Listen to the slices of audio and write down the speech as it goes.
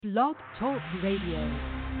Blog Talk Radio.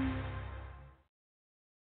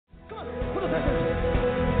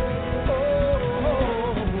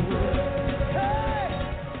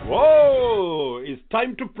 Whoa! It's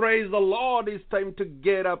time to praise the Lord. It's time to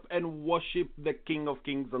get up and worship the King of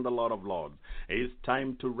Kings and the Lord of Lords. It's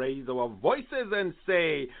time to raise our voices and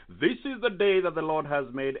say, this is the day that the Lord has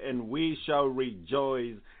made, and we shall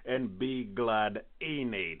rejoice and be glad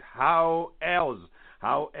in it. How else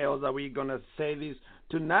are we going to say this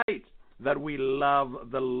tonight? That we love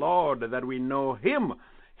the Lord, that we know Him.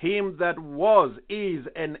 Him that was, is,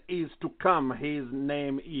 and is to come. His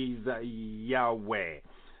name is Yahweh.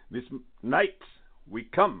 This night, we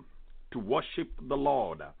come to worship the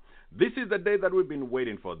Lord. This is the day that we've been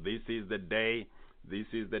waiting for. This is the day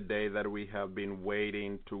that we have been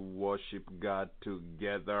waiting to worship God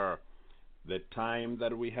together. The time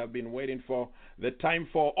that we have been waiting for. The time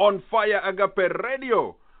for Onfire Agape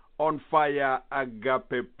Radio. Onfire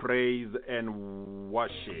Agape Praise and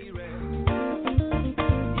Worship.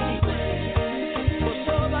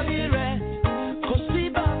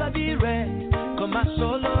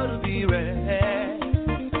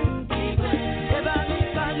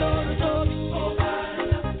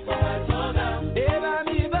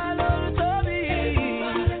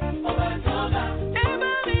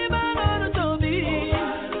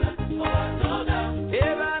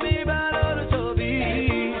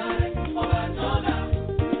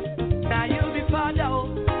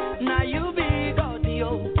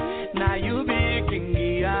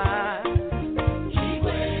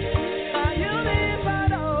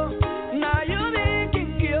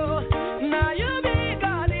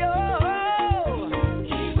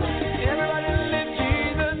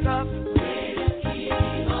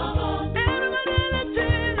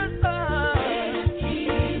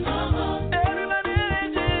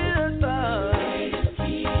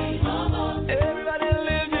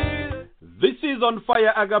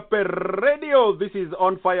 Onfire Agape Radio. This is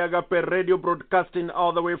Onfire Agape Radio, broadcasting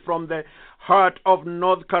all the way from the heart of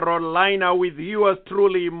North Carolina with yours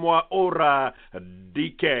truly, Mwaora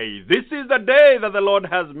DK. This is the day that the Lord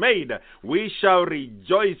has made. We shall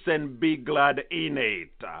rejoice and be glad in it.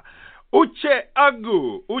 Uche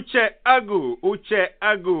agu, uche agu, uche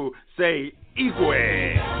agu, say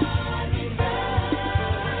Igwe.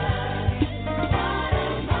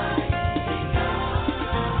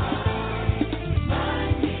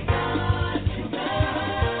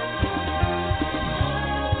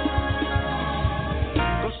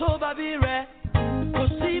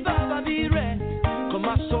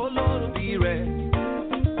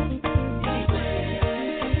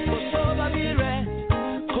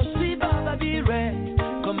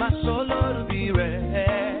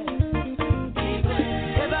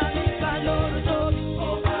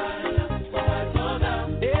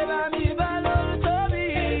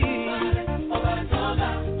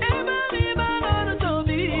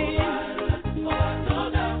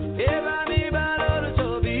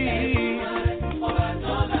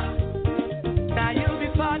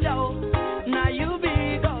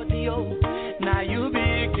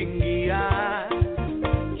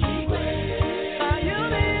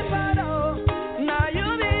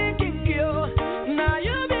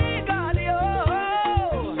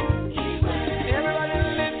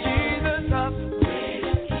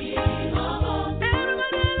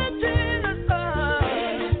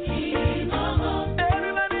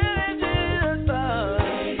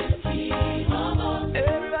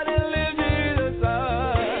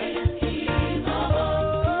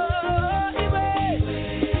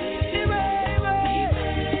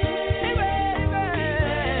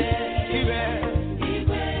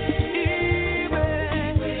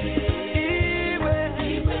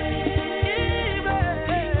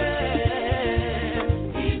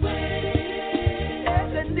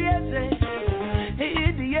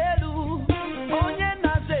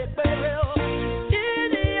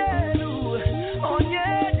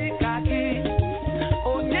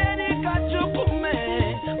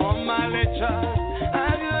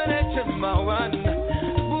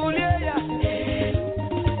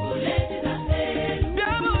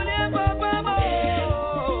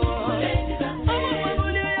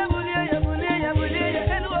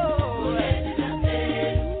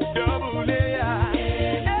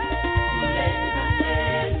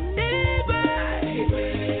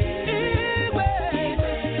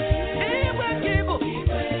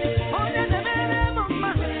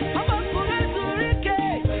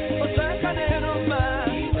 Canero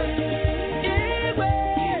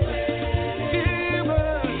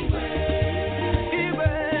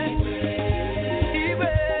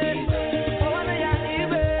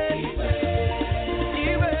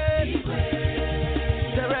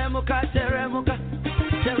Teremuka, teremuka,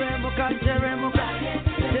 teremuka, teremuka,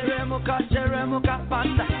 teremuka, teremuka,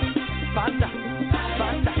 panda, panda,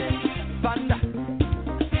 panda, panda.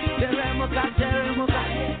 Teremuka, teremuka,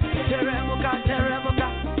 teremuka, teremuka,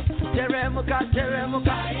 teremuka,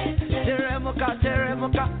 teremuka, teremuka,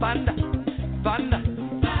 teremuka, panda, panda,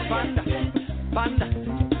 panda, panda,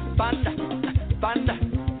 panda, panda.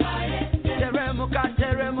 Teremuka,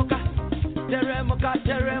 teremuka, teremuka,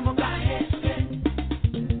 teremuka.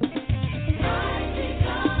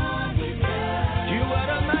 You are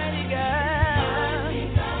a mighty God.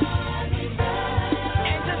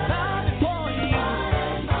 And the sound for you.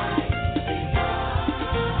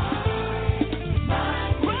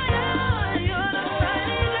 Right now, you're the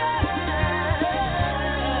mighty God.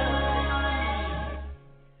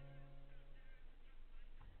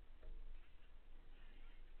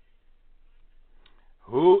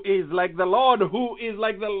 Who is like the Lord? Who is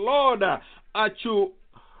like the Lord? Achu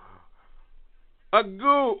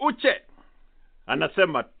agu uche.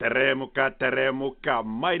 Anasema teremuka, teremuka.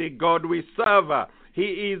 Mighty God we serve. He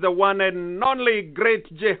is the one and only great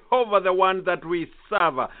Jehovah, the one that we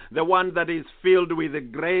serve, the one that is filled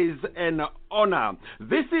with grace and honor.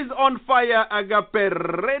 This is Onfire Agape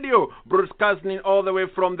Radio, broadcasting all the way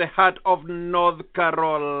from the heart of North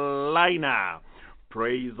Carolina.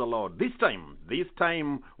 Praise the Lord. This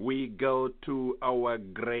time we go to our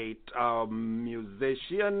great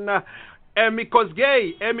musician, Emi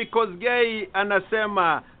Kosgei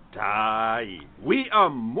anasema tai. We are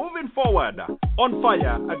moving forward on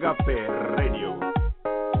Fire Agape Radio.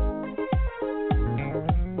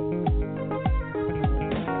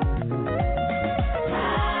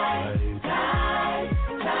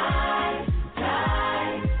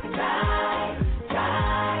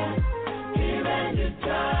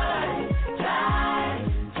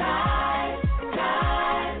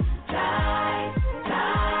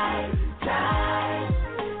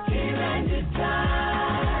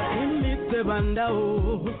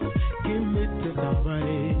 Bandao, kimite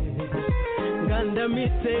safari, ganda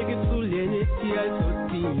mite gisulieni tia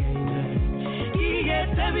sotiye.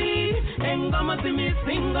 Igetebi, engoma timi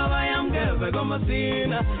singa bayamge goma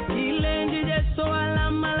sina. Ilenji jeso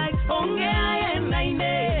alama like onge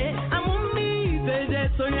ayenaine. Amumi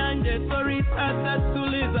jeso yanje sorry ata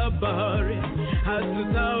tuliza bahari.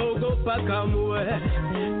 Hatuta ogo pakamwe.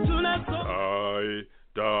 Tunaso.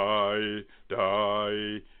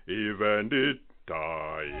 Die. Even did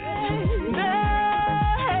die.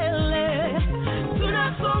 Mele,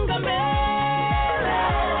 tunasonga mbele.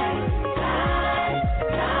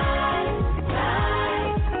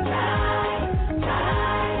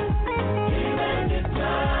 Even did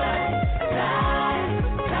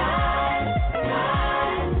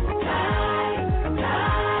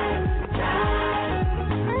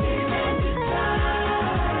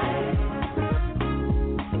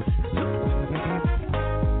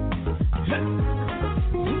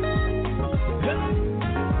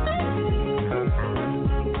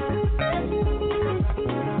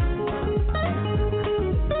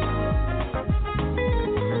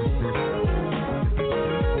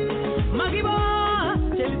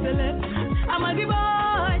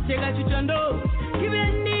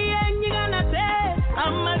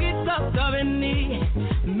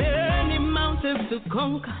many mountains to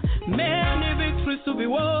conquer, many victories to be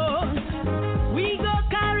won. We go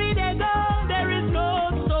carry the gold, there is no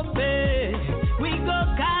stopping. We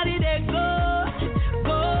go carry the go.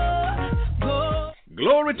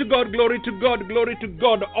 Glory to God, glory to God, glory to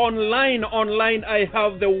God. Online, I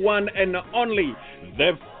have the one and only,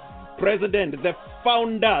 the president, the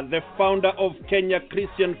founder of Kenya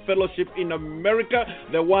Christian Fellowship in America,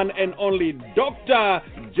 the one and only Dr.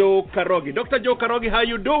 Joe Karogi. Dr. Joe Karogi, how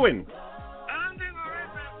you doing? I'm doing all right,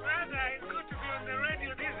 my brother. It's good to be on the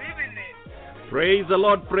radio this evening. Praise the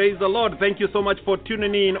Lord, praise the Lord. Thank you so much for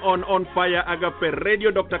tuning in on Fire Agape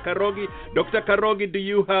Radio, Dr. Karogi. Dr. Karogi, do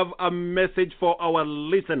you have a message for our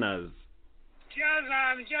listeners?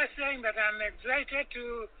 I'm just saying that I'm excited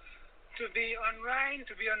to be online,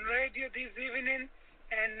 to be on radio this evening,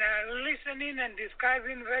 and listening and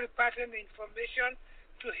discussing very pertinent information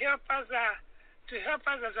to help us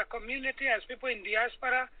as a community, as people in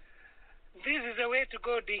diaspora. This is the way to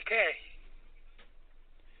go, DK.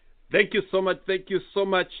 Thank you so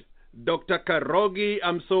much, Dr. Karogi.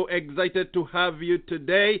 I'm so excited to have you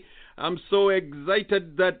today. I'm so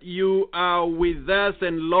excited that you are with us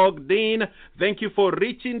and logged in. Thank you for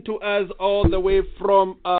reaching to us all the way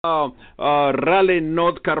from Raleigh,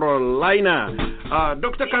 North Carolina.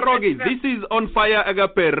 Dr. Karogi, this is Onfire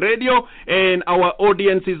Agape Radio, and our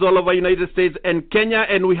audience is all over United States and Kenya,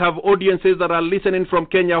 and we have audiences that are listening from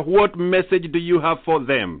Kenya. What message do you have for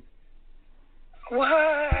them? Well,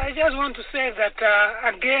 I just want to say that,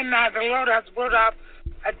 again, the Lord has brought up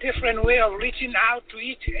a different way of reaching out to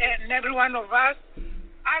each and every one of us.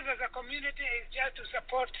 Us as a community is just to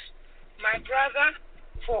support my brother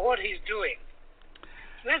for what he's doing.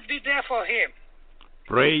 Let's be there for him.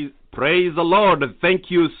 Praise the Lord.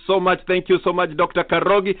 Thank you so much. Thank you so much, Dr.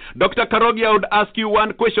 Karogi. Dr. Karogi, I would ask you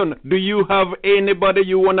one question. Do you have anybody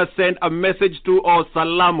you want to send a message to or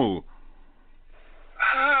salamu?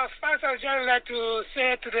 First, I would just like to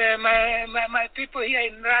say to my people here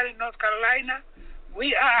in Raleigh, North Carolina,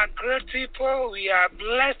 we are great people. We are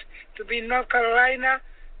blessed to be in North Carolina.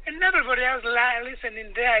 And everybody else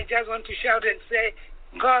listening there, I just want to shout and say,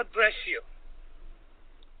 God bless you.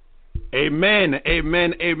 Amen,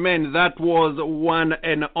 amen, amen. That was one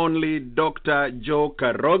and only Dr. Joe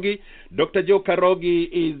Karogi. Dr. Joe Karogi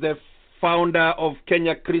is the founder of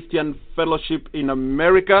Kenya Christian Fellowship in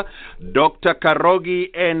America. Dr.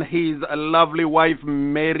 Karogi and his lovely wife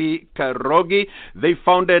Mary Karogi, they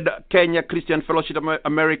founded Kenya Christian Fellowship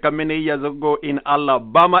America many years ago in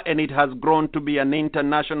Alabama, and it has grown to be an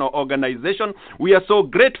international organization. We are so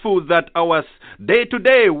grateful that our day to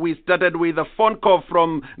day we started with a phone call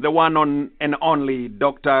from the one and only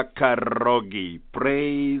Dr. Karogi.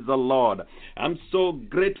 Praise the Lord. I'm so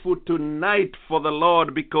grateful tonight for the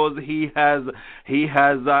Lord because He has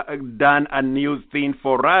done a new thing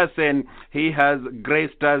for us, and He has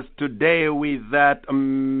graced us today with that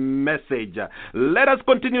message. Let us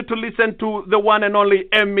continue to listen to the one and only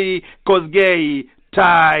Emmy Kosgei.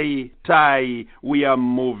 Tai, we are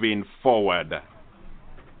moving forward.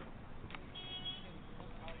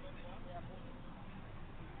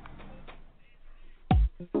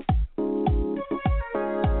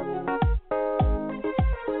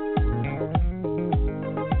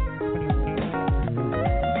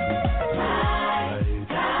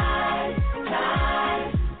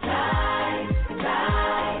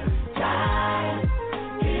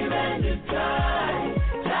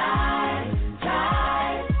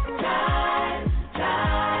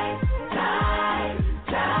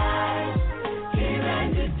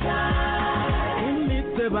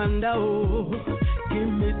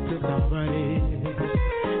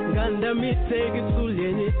 Ganda mitegi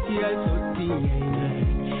sulene tia sotiye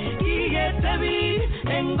Igetebi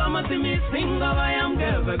engoma timi singa bayam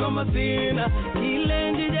geve goma sina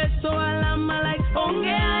Ilenji jeso alama like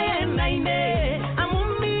onge ayena ine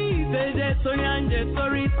Amumi te jeso yanje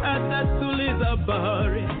sorry ata tuliza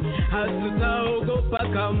bahari Hasuta ogo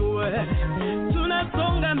pakamwe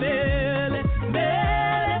Tunasonga mbele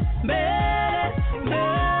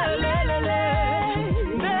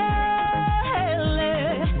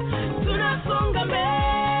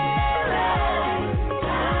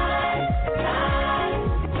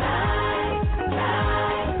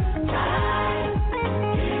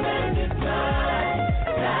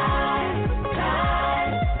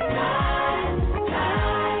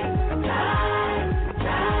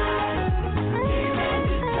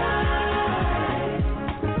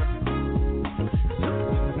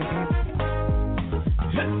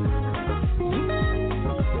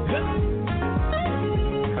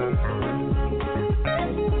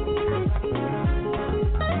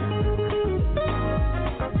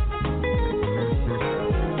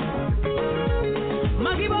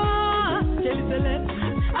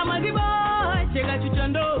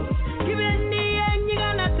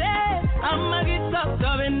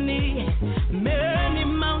Many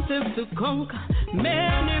mountains to conquer,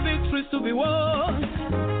 many victories to be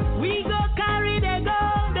won. We go carry the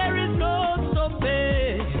gold, there is no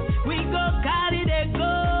stopping. We go carry the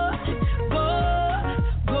gold,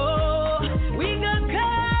 go. We go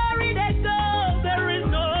carry the gold, there is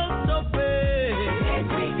no stopping.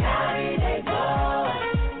 Make we carry the gold,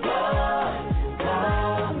 go.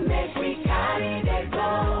 Make we carry the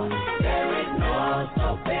gold, there is no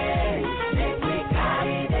stopping. Make we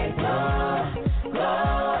carry the gold, go.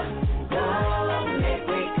 Make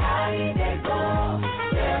we carry the gold,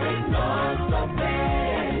 there is no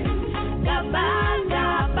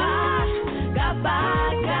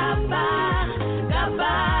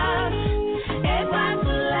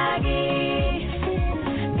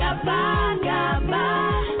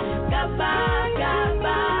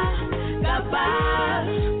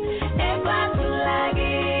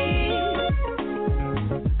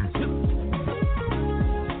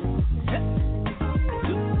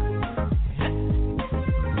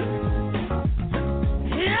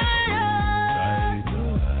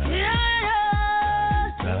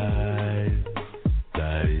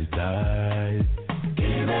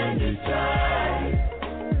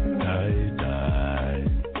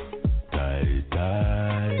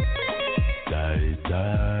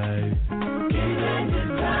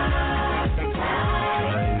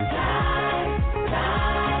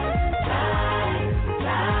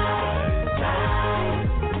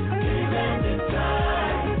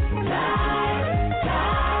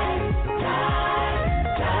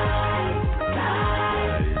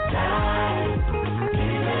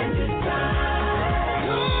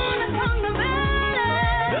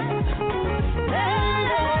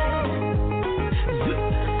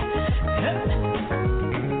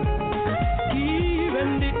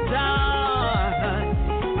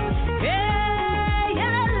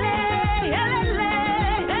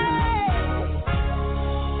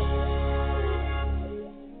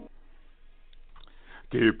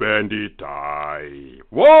and it I.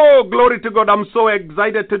 Whoa, glory to God. I'm so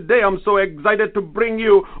excited today. I'm so excited to bring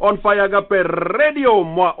you Onfire Agape Radio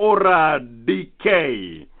Mwaora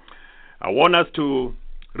DK. I want us to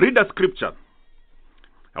read a scripture.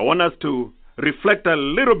 I want us to reflect a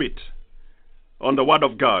little bit on the Word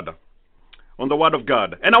of God. On the Word of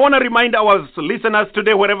God. And I want to remind our listeners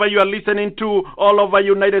today, wherever you are listening to, all over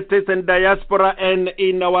United States and diaspora and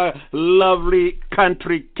in our lovely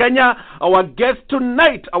country, Kenya, our guest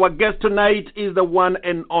tonight is the one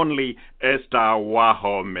and only Esther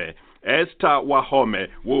Wahome. Esther Wahome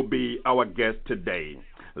will be our guest today.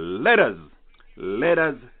 Let us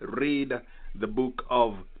read the book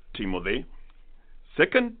of Timothy,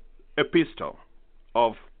 second epistle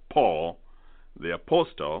of Paul, the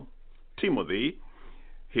apostle, Timothy.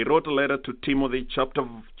 He wrote a letter to Timothy,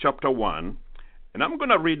 chapter 1, and I'm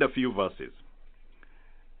going to read a few verses.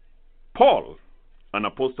 Paul, an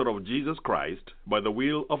apostle of Jesus Christ, by the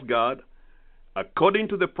will of God, according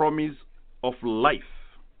to the promise of life,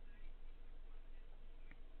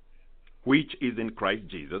 which is in Christ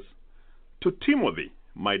Jesus, to Timothy,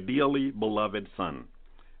 my dearly beloved son,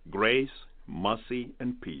 grace, mercy,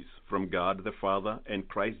 and peace from God the Father and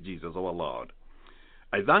Christ Jesus our Lord.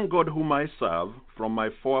 I thank God whom I serve from my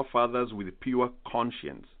forefathers with pure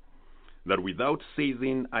conscience, that without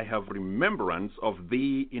ceasing I have remembrance of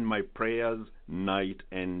thee in my prayers night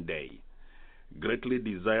and day, greatly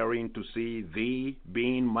desiring to see thee,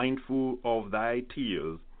 being mindful of thy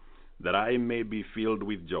tears, that I may be filled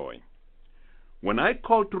with joy. When I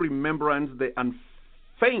call to remembrance the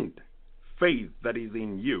unfeigned faith that is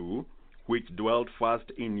in you, which dwelt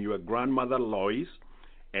first in your grandmother Lois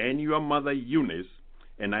and your mother Eunice,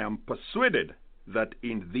 and I am persuaded that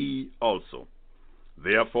in thee also.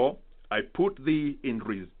 Therefore, I put thee in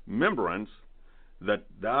remembrance, that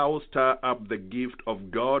thou stir up the gift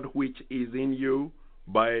of God which is in you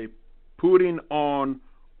by putting on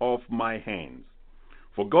of my hands.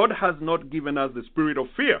 For God has not given us the spirit of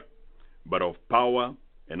fear, but of power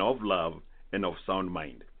and of love and of sound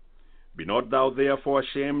mind. Be not thou therefore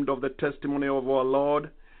ashamed of the testimony of our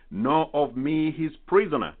Lord, nor of me his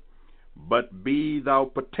prisoner, but be thou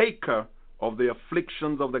partaker of the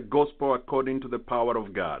afflictions of the gospel according to the power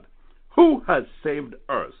of God, who has saved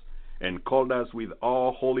us and called us with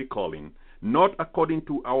all holy calling, not according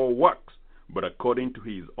to our works, but according to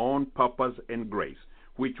his own purpose and grace,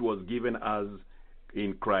 which was given us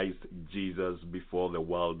in Christ Jesus before the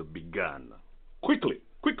world began. Quickly,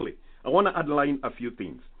 I want to outline a few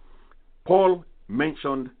things. Paul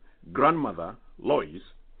mentioned grandmother Lois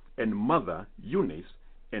and mother Eunice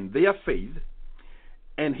and their faith,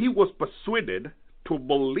 and he was persuaded to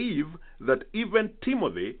believe that even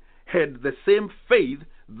Timothy had the same faith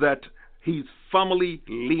that his family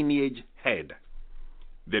lineage had.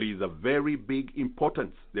 There is a very big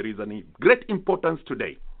importance, there is a great importance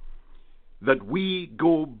today that we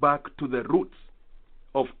go back to the roots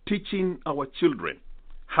of teaching our children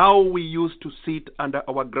how we used to sit under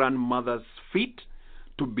our grandmother's feet,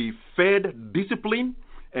 to be fed discipline,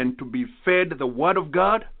 and to be fed the Word of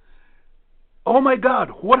God. Oh my God,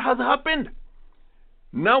 what has happened?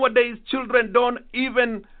 Nowadays, children don't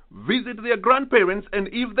even visit their grandparents, and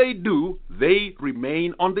if they do, they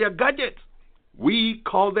remain on their gadgets. We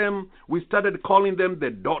started calling them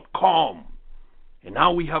the .com. And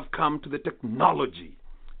now we have come to the technology,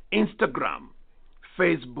 Instagram,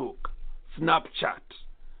 Facebook, Snapchat,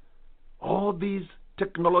 all these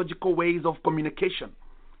technological ways of communication,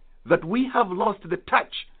 that we have lost the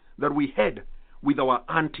touch that we had with our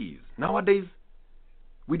aunties. Nowadays,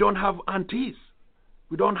 we don't have aunties.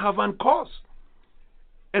 We don't have uncles.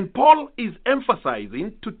 And Paul is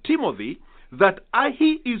emphasizing to Timothy that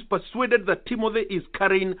he is persuaded that Timothy is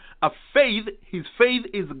carrying a faith. His faith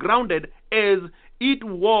is grounded as it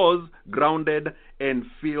was grounded and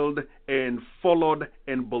filled and followed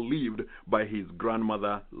and believed by his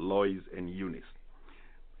grandmother Lois and Eunice.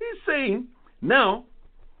 He's saying, now,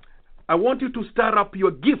 I want you to stir up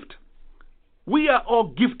your gift. We are all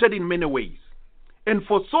gifted in many ways. And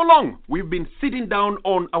for so long, we've been sitting down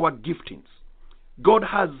on our giftings. God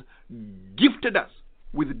has gifted us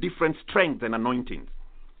with different strengths and anointings.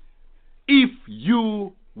 If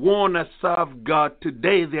you want to serve God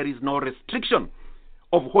today, there is no restriction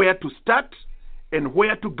of where to start and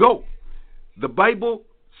where to go. The Bible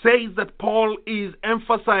says that Paul is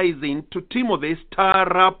emphasizing to Timothy,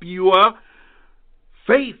 stir up your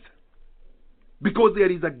faith, because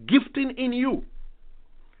there is a gifting in you.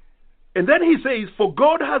 And then he says, for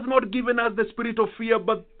God has not given us the spirit of fear,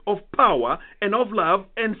 but of power and of love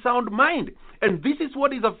and sound mind. And this is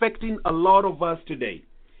what is affecting a lot of us today.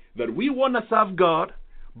 That we want to serve God,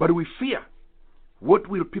 but we fear. What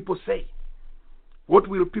will people say? What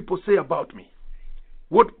will people say about me?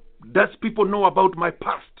 What does people know about my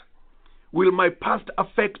past? Will my past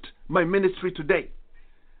affect my ministry today?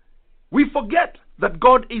 We forget that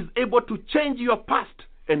God is able to change your past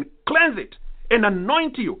and cleanse it and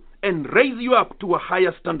anoint you and raise you up to a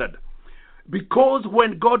higher standard. Because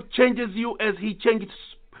when God changes you as he changed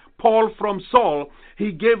Paul from Saul,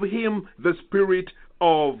 he gave him the spirit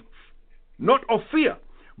of, not of fear,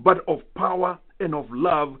 but of power and of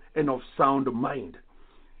love and of sound mind.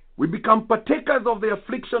 We become partakers of the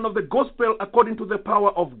affliction of the gospel according to the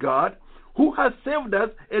power of God, who has saved us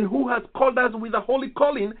and who has called us with a holy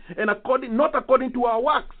calling, and not according to our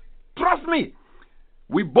works. Trust me,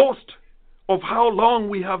 we boast of how long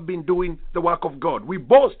we have been doing the work of God. We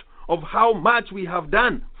boast of how much we have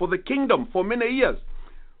done for the kingdom for many years.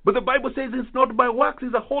 But the Bible says it's not by works,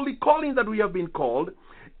 it's a holy calling that we have been called,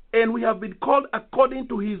 and we have been called according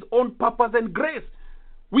to his own purpose and grace.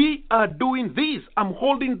 We are doing this. I'm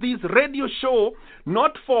holding this radio show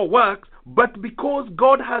not for works, but because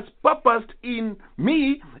God has purposed in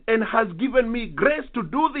me and has given me grace to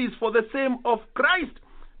do this for the same of Christ.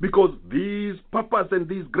 Because this purpose and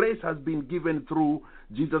this grace has been given through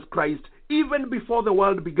Jesus Christ even before the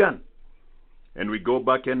world began. And we go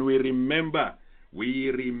back and we remember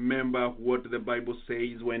what the Bible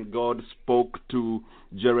says when God spoke to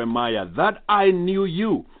Jeremiah, that I knew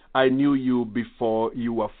you before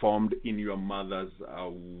you were formed in your mother's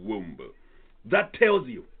womb. That tells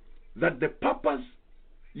you that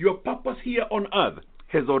your purpose here on earth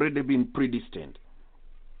has already been predestined.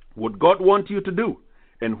 What God wants you to do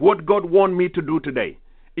and what God wants me to do today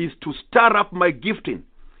is to stir up my gifting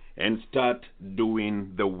and start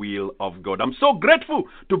doing the will of God. I'm so grateful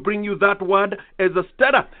to bring you that word as a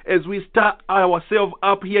starter, as we start ourselves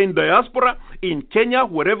up here in diaspora, in Kenya,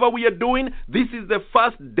 wherever we are doing. This is the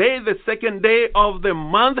first day, the second day of the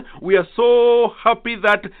month. We are so happy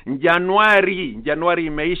that January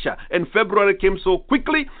imeisha and February came so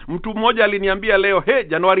quickly. Mtu mmoja aliniambia leo, hey,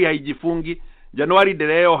 Januari haijifungi.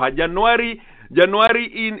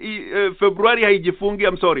 February haijifungi.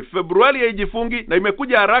 I'm sorry, February haijifungi na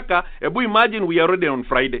imekuja haraka. Ebu imagine we are already on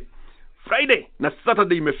Friday na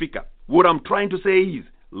Saturday imefika. What I'm trying to say is,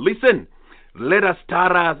 listen, let us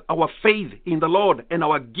stir our faith in the Lord and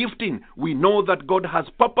our gifting. We know that God has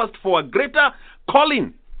purposed for a greater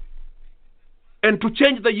calling and to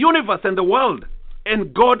change the universe and the world.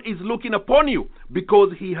 And God is looking upon you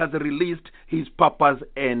because he has released his purpose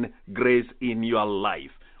and grace in your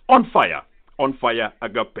life. Onfire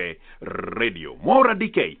Agape Radio. Maura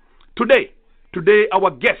DK. Today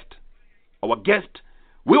our guest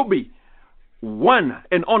will be one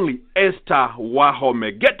and only Esther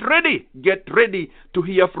Wahome. Get ready to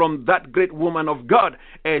hear from that great woman of God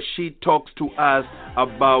as she talks to us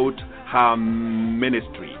about her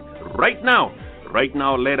ministry. Right now,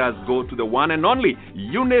 let us go to the one and only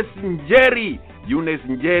Eunice Njeri.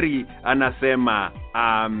 Anasema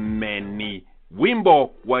ameni.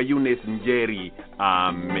 Wimbo wa Eunice Njeri,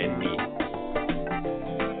 ameni.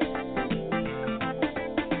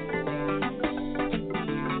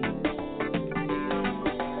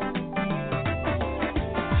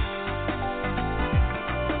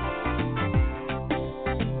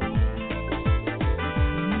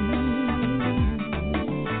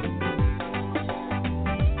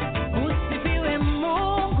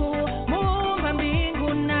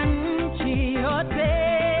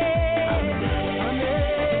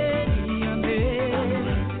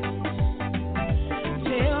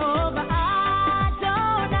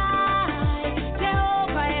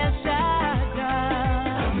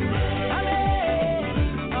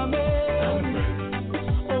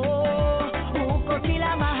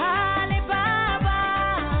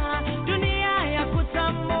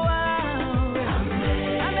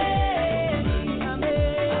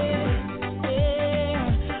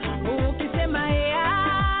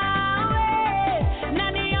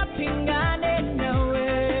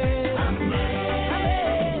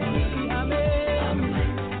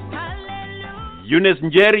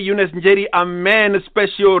 Eunice Njeri, amen.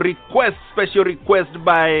 Special request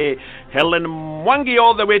by Helen Mwangi,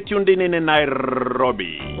 all the way tuned in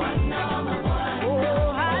Nairobi.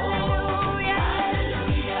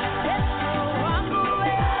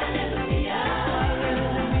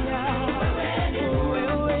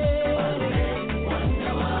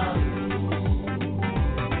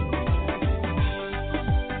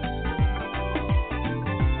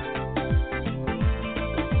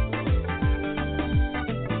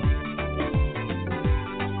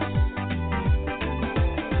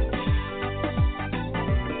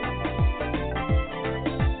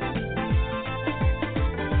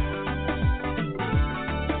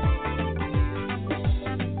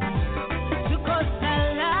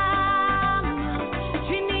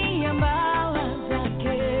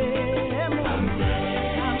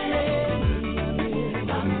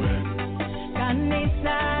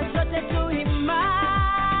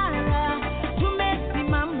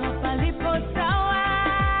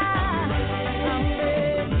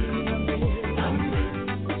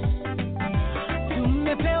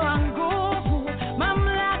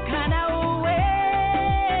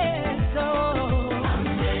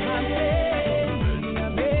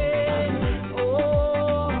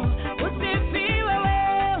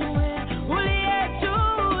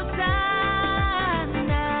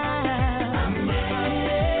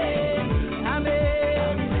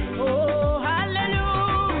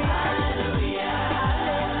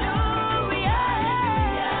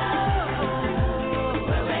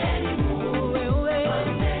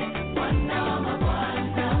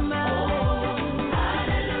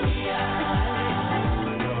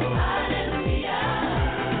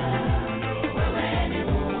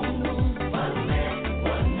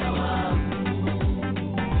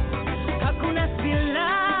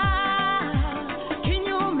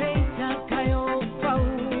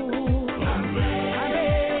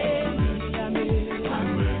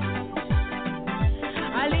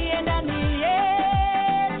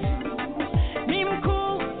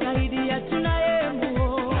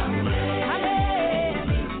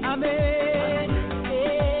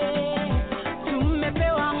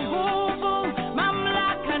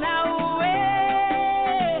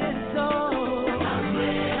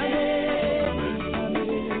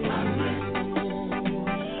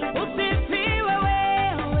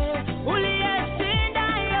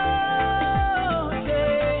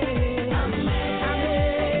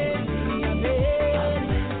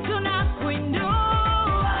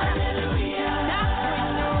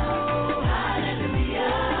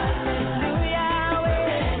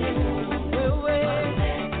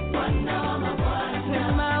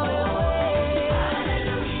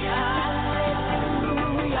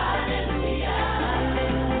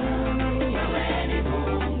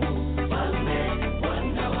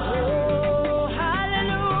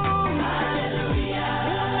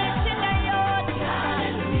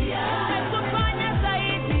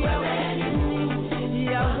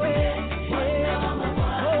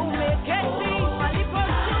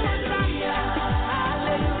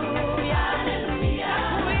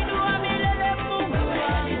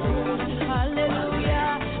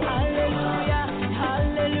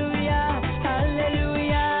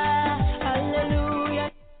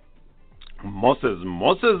 Moses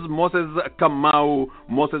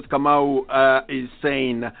Kamau is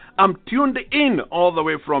saying, I'm tuned in all the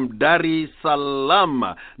way from Dar es Salaam.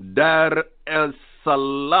 Dar es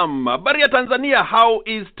Salaam. Baria, Tanzania. How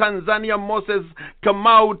is Tanzania? Moses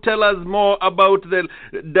Kamau, tell us more about the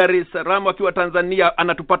Dar es Salaam. Akiwa Tanzania,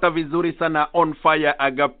 anatupata vizuri sana on fire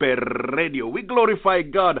Agape Radio. We glorify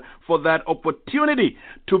God for that opportunity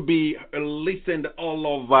to be listened all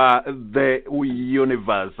over the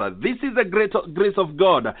universe. This is a great grace of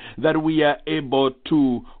God that we are able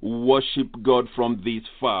to worship God from this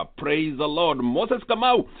far. Praise the Lord. Moses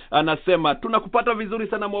Kamau anasema tunakupata vizuri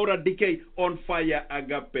sana Maura DK on fire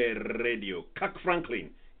Agape Radio. Kirk Franklin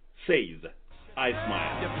says, I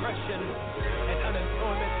smile. Depression and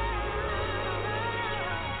unemployment.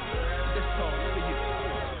 This song for you.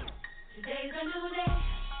 Today's a new day,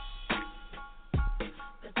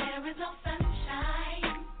 but there is no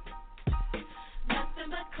sunshine. Nothing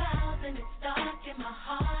but clouds, and it's dark in my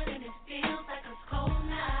heart, and it feels like a cold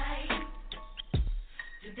night.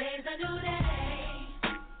 Today's a new day,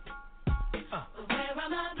 but where are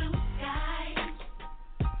my blue skies?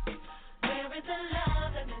 Where is the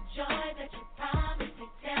love and the joy that you promised to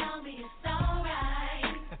tell me it's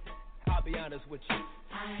alright? I'll be honest with you.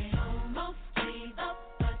 I almost gave up,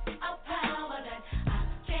 but a power that I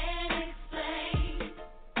can't explain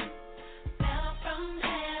fell from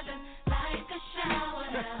heaven like a shower.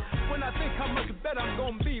 When I think how much better I'm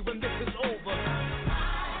gonna be when this is over.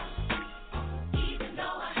 Even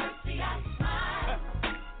though I hurt, see, I smile.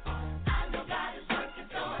 I know God is working,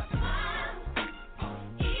 so I smile.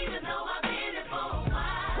 Even though I've been here for a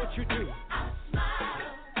while, What you do? I smile.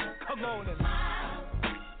 Come on and Smile.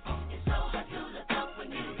 It's so hard to look up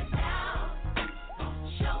when you've been down.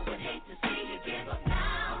 Sure would hate to see you give up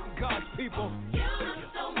now. God's people. You look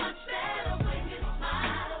so much better when you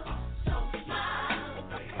smile. So smile.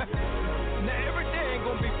 Now every day ain't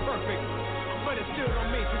gonna be perfect, but it still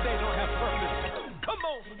don't mean today don't have purpose. Come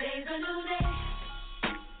on. Today's a new day,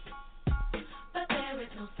 but there is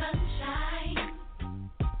no sunshine.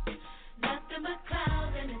 Nothing but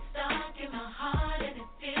clouds, and it's dark in my heart, and it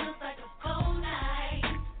feels like a cold night.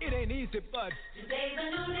 It ain't easy, but Today's a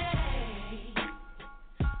new day,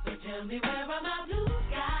 but tell me where are my blue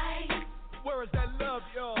skies? where is that love,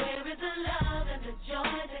 y'all? Where is the love and the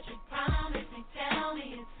joy that you promised me? Tell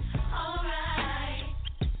me it's alright.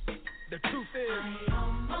 The truth is, I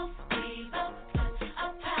almost gave up, but a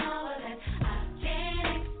power that I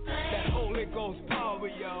can't that explain Holy Ghost power,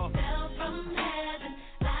 y'all. fell from heaven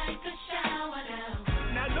like a shower down.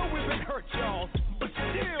 Now I know we've been hurt, y'all, but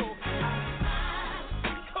still,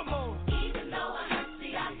 come on. Even though I hurt,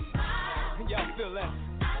 see, I smile. Y'all feel that? I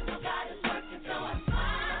know God is working, so I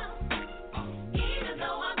smile. Even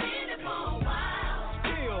though I've been here for a while,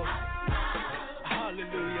 Still, I smile.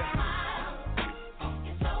 hallelujah.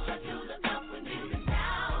 It's so hard to look up when you've been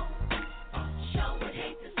down. Sure would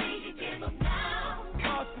hate to see you give up now.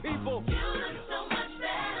 God's people. You look so much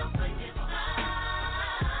better when you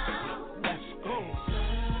smile. Let's go.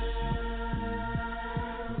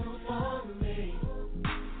 For me,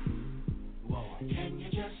 can you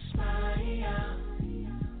just smile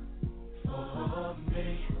for me?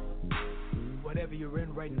 Whatever you're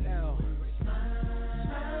in right now, Smile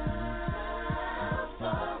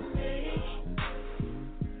for me.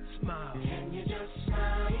 smile. Can you just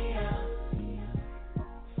smile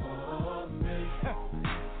for me?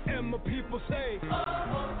 And my people say, You look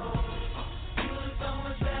so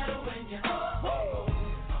much better when you.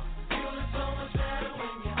 You look so much better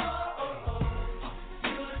when you.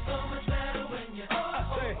 You look so much better when you. I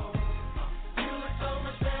say, You look so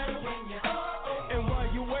much better when you. and while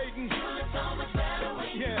you waiting, You look so much better when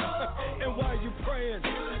you. yeah, and while you praying,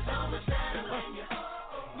 You look so much better when you.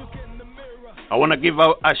 look in the mirror. I want to give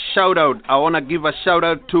out a shout out. I want to give a shout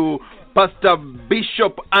out to Pastor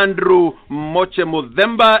Bishop Andrew Moche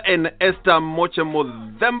Mudhemba and Esther Moche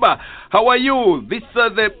Mudhemba. How are you? This is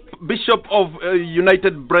the Bishop of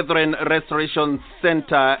United Brethren Restoration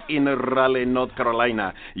Center in Raleigh, North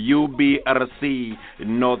Carolina, UBRC,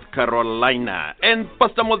 North Carolina. And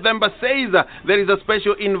Pastor Mudhemba says there is a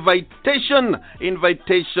special invitation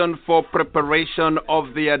for preparation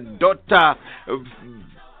of their daughter,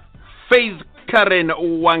 Faith Karen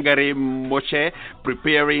Wangari Moshe,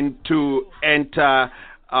 preparing to enter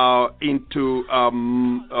into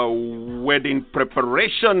wedding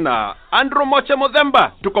preparation. Andrew Moche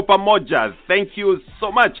Mudhemba, tuko pamoja. Thank you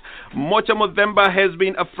so much. Moche Mudhemba has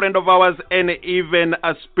been a friend of ours and even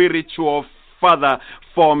a spiritual father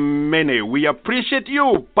for many. We appreciate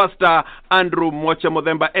you, Pastor Andrew Moche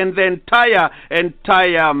Mudhemba, and the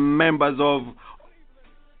entire members of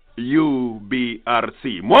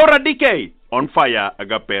UBRC. Maura DK Onfire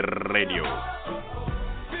Agape Radio.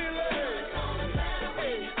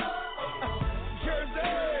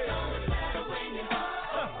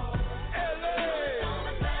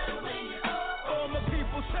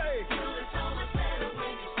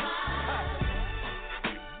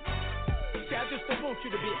 You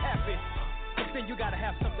to be happy, but then you gotta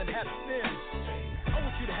have something happen then. I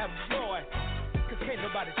want you to have joy, cause can't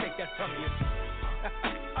nobody take that from you.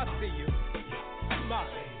 I see you. Smile.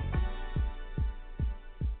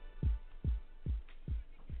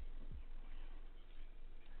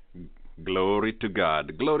 Glory to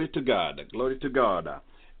God, glory to God, glory to God.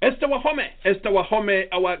 Esther Wahome,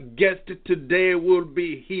 our guest today, will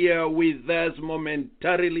be here with us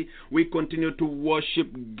momentarily. We continue to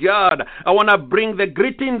worship God. I want to bring the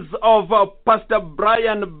greetings of Pastor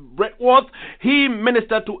Brian Brentworth. He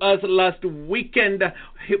ministered to us last weekend,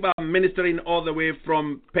 ministering all the way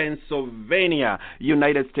from Pennsylvania,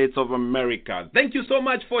 United States of America. Thank you so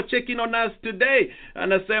much for checking on us today.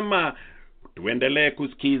 Anasema tuendelee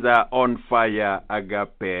kusikiza On Fire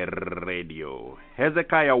Agape Radio.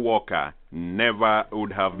 Hezekiah Walker never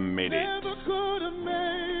would have made it. Never could have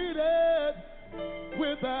made it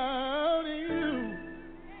without you.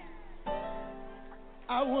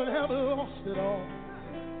 I would have lost it all.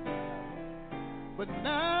 But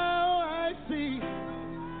now I see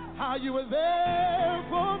how you were there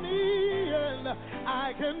for me, and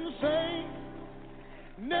I can say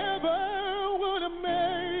never would have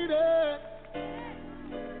made it.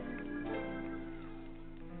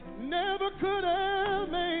 Never could have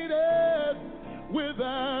made it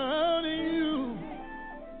without you.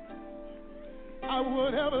 I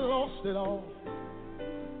would have lost it all.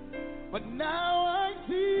 But now I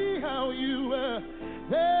see how you were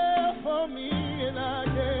there for me, and I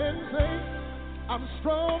can say I'm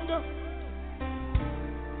stronger,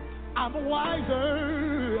 I'm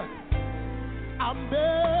wiser, I'm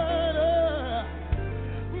better,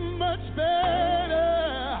 much better.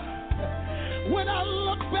 When I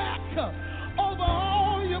look back over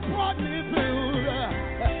all you brought me through,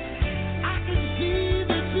 I can see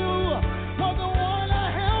that you were the one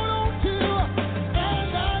I held on to,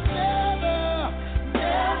 and I never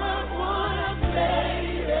would have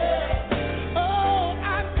made it. Oh,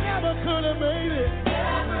 I never could have made it.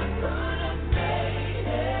 Never could have made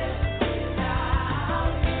it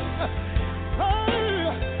without you. Oh,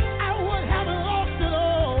 I would have lost it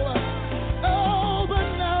all. Oh, but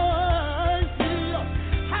now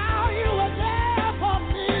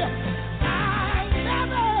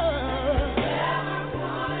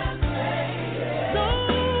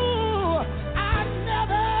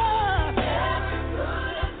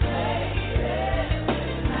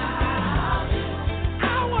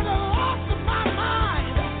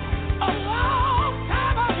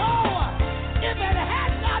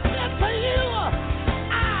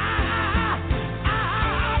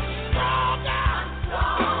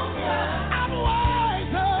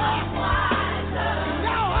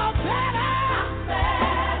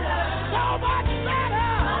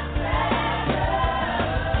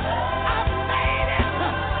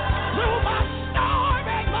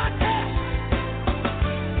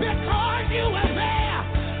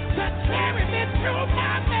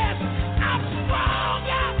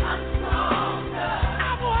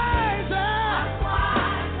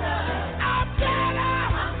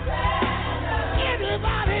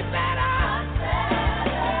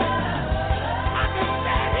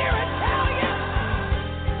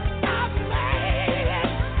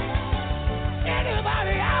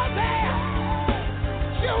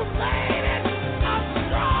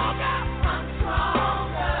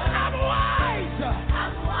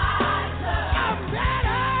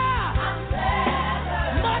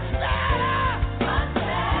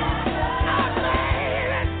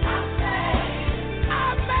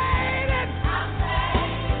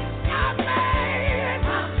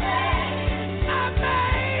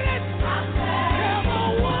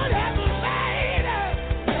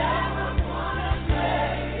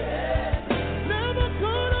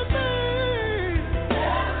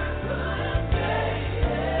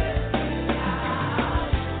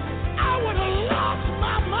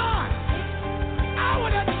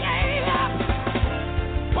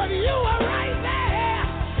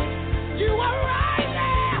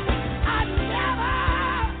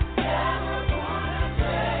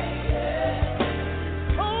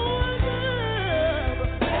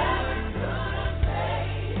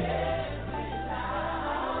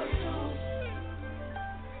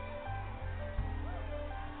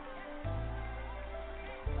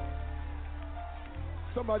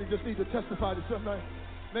somebody just needs to testify to somebody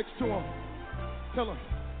next to him. Tell him,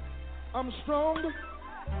 I'm stronger,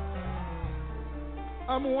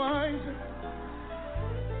 I'm wiser.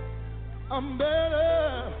 I'm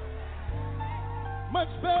better. Much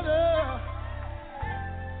better.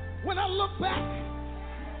 When I look back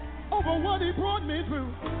over what he brought me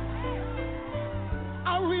through,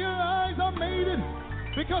 I realize I made it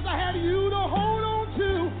because I had you to hold on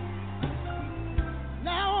to.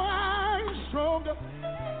 Now I'm stronger.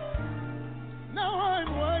 Now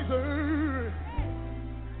I'm wiser.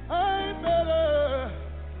 I'm better.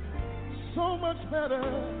 So much better.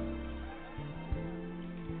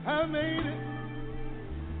 I made it.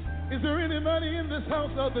 Is there anybody in this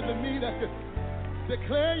house other than me that could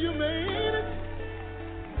declare you made it?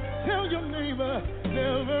 Tell your neighbor,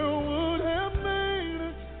 never would have made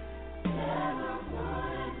it. Never would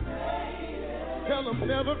have made it. Tell them,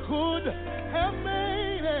 never could have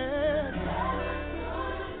made it. Never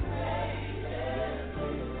could have made it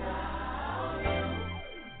without you.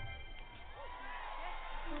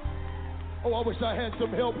 Oh, I wish I had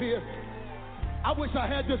some help here. I wish I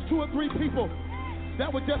had just 2 or 3 people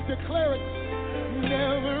that would just declare it.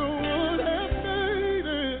 Never would have made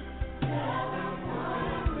it.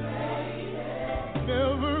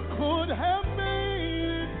 Never could have made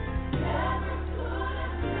it. Never could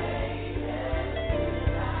have made it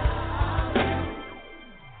without you.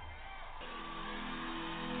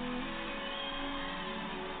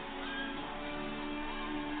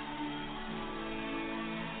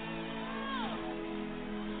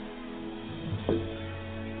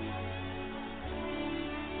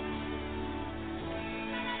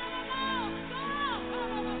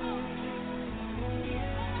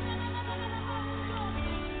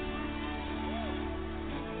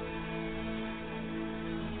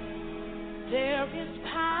 There is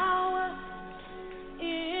power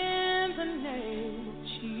in the name of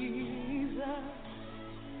Jesus.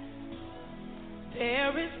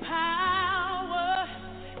 There is power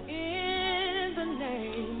in the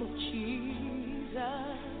name of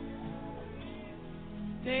Jesus.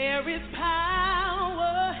 There is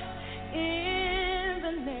power in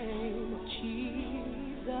the name of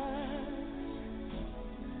Jesus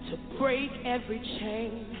to break every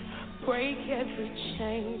chain, break every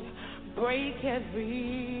chain. Break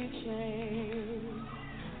every chain.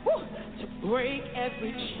 Woo! To break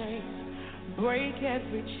every chain. Break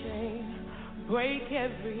every chain. Break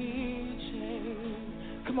every chain.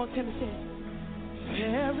 Come on, Timothy.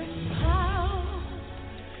 There is power.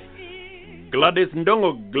 Gladys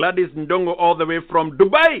Ndongo all the way from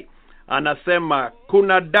Dubai. Anasema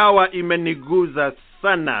kuna dawa imeniguza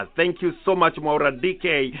sana. Thank you so much, Maura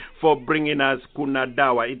DK, for bringing us Kuna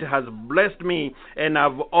Dawa. It has blessed me, and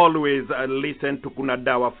I've always listened to Kuna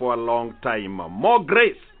Dawa for a long time. More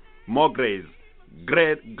grace, more grace.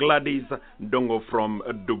 Great Gladys Ndongo from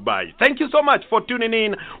Dubai. Thank you so much for tuning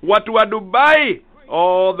in. Watu wa Dubai,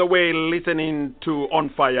 all the way listening to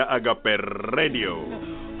Onfire Agape Radio.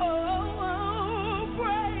 Oh,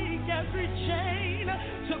 break every chain.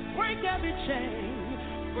 To break every chain.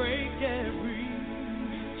 Break every.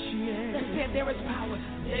 Let's say there is power.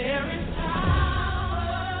 There is power.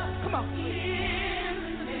 Come on. In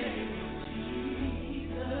the name of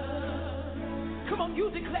Jesus. Come on, you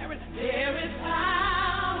declare it. There is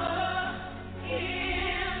power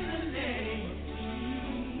in the name of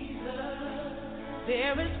Jesus.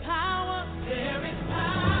 There is power. There is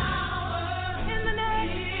power in the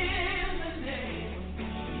name of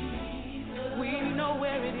Jesus. We know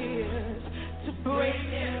where it is to break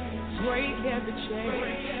every chain.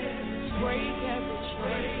 Break every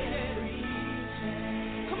chain.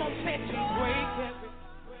 Come on, say it to me. Break every.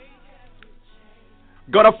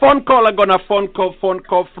 Got a phone call. I got a phone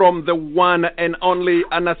call from the one and only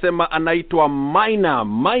Anasema anaitwa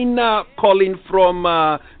Maina calling from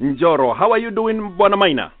Njoro. How are you doing, Bwana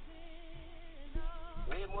Maina?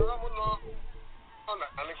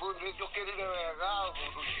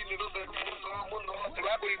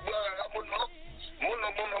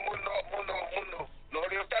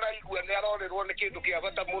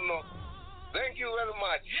 Thank you very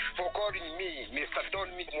much for calling me, Mr. Don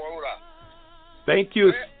Mwaura. Thank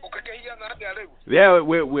you. Yeah,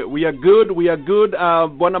 we are good. We are good.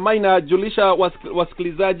 Bwana Maina, julisha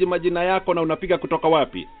wasikilizaji majina yako na unapiga kutoka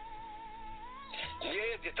wapi?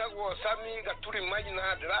 Jitagwo Sami Gaturi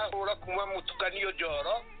Maina ndĩrahũra kuma Mũtukanio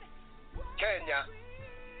Njoro, Kenya.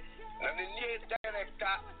 Na nĩ niĩ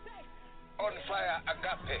director Onfire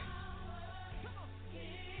Agape.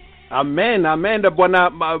 Amen. Bwana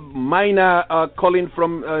Maina calling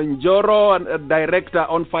from Njoro, director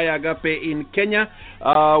Onfire Agape in Kenya.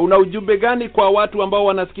 Una ujumbe gani kwa watu ambao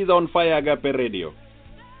wanasikiza Onfire Agape Radio?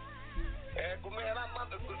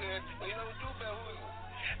 Ina ujumbe huu.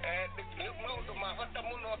 Ni maundu mabata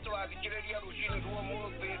muno tũrathikĩrĩria rũcinĩ rwa mũthĩ.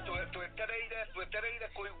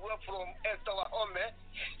 from Esther Wahome.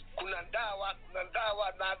 Kuna dawa na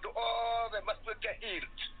all the must get healed.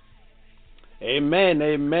 Amen,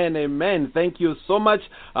 amen, amen. Thank you so much.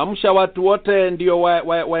 Amsha watu wote ndio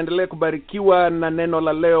waendelee kubarikiwa na neno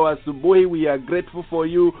la leo asubuhi. We are grateful for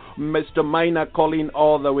you, Mr. Minor, calling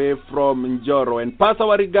all the way from Njoro. And pass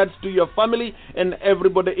our regards to your family and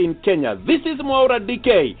everybody in Kenya. This is Maura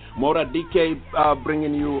DK. Maura DK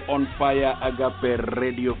bringing you on Fire Agape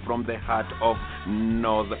Radio from the heart of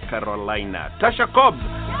North Carolina. Tasha Cobbs,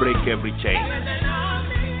 break every chain.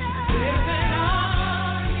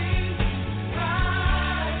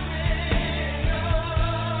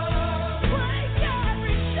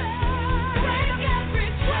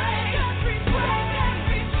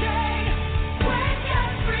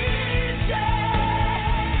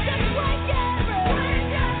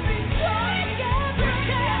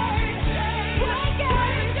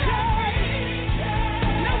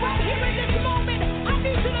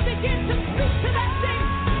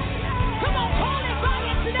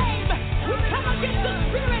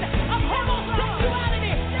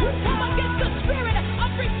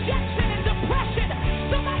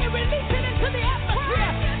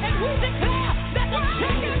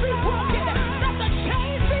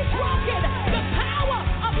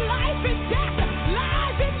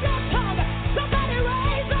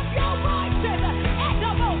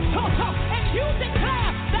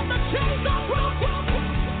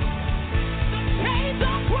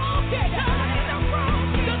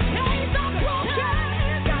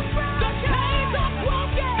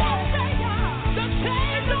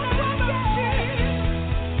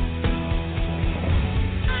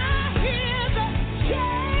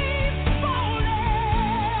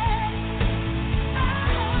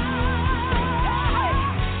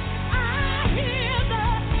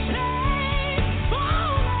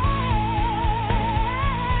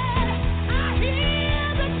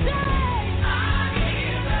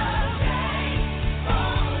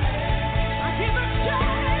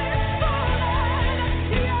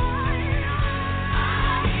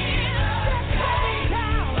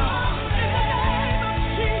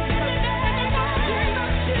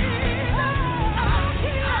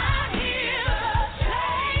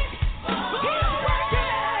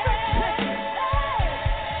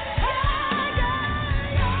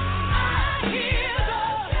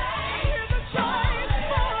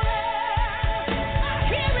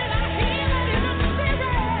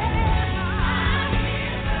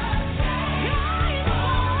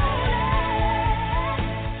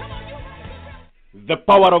 The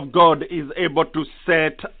power of God is able to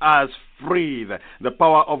set us free. The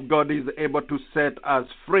power of God is able to set us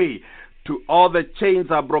free. To all the chains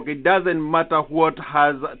are broken. It doesn't matter what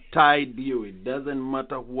has tied you. It doesn't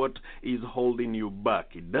matter what is holding you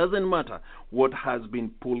back. It doesn't matter what has been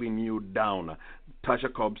pulling you down.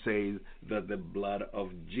 Tasha Cobb says that the blood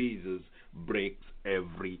of Jesus breaks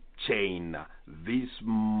every chain. This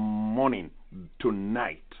morning,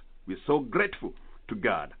 tonight, we're so grateful to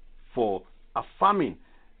God for affirming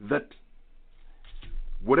that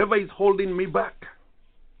whatever is holding me back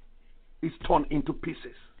is torn into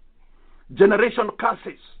pieces. Generation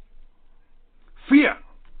curses, fear,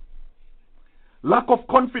 lack of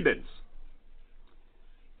confidence,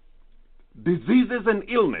 diseases and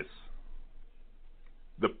illness.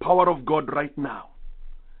 The power of God right now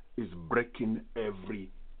is breaking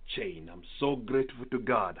every chain. I'm so grateful to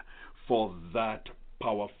God for that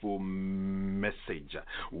powerful message.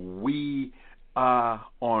 We are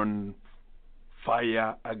on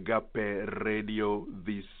Fire Agape Radio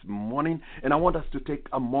this morning, and I want us to take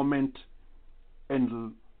a moment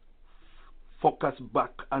and focus back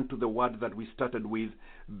onto the word that we started with,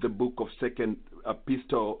 the book of Second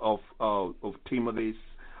Epistle of Timothy,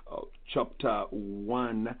 chapter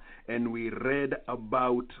 1, and we read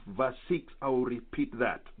about verse 6. I will repeat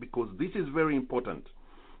that because this is very important.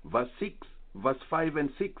 Verse 6, verse 5 and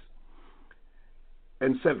 6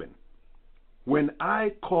 and 7. When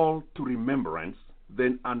I call to remembrance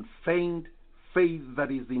the unfeigned faith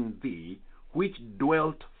that is in thee, which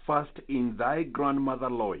dwelt first in thy grandmother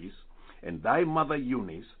Lois and thy mother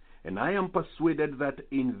Eunice, and I am persuaded that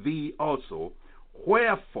in thee also,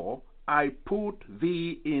 wherefore I put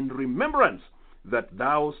thee in remembrance, that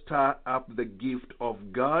thou stir up the gift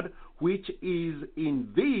of God which is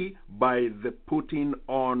in thee by the putting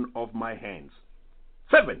on of my hands.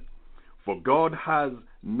 7. For God has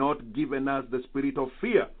not given us the spirit of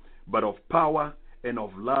fear, but of power and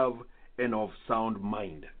of love and of sound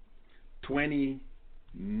mind.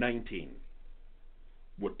 2019.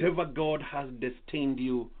 Whatever God has destined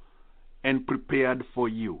you and prepared for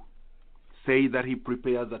you, say that He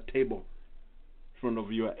prepares a table in front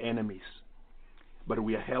of your enemies. But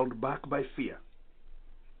we are held back by fear,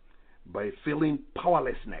 by feeling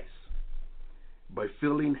powerlessness, by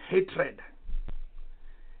feeling hatred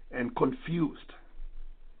and confused.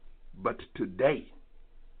 But today,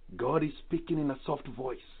 God is speaking in a soft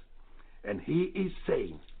voice, and He is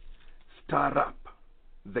saying, stir up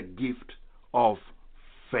the gift of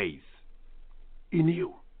faith in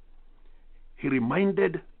you. He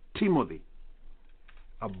reminded Timothy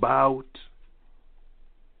about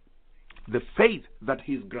the faith that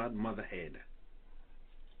his grandmother had,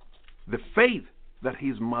 the faith that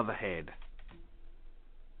his mother had,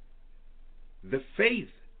 the faith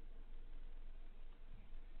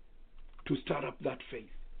to start up that faith.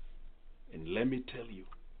 And let me tell you,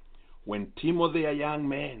 when Timothy, a young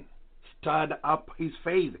man, stirred up his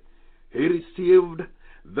faith, he received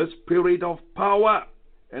the spirit of power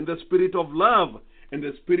and the spirit of love and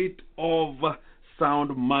the spirit of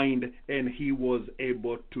sound mind, and he was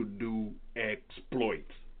able to do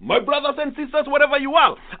exploits. My brothers and sisters, wherever you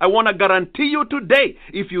are, I want to guarantee you today,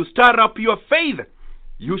 if you stir up your faith,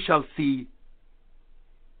 you shall see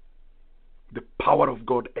the power of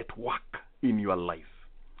God at work in your life.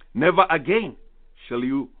 Never again shall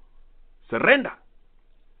you surrender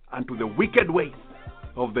unto the wicked ways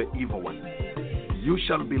of the evil one. You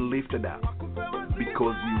shall be lifted up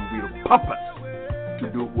because you will purpose to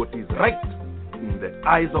do what is right in the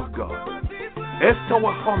eyes of God. Esther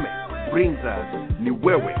Wahome brings us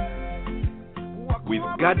Niwewe with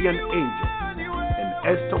guardian angel, and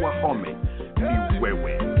Esther Wahome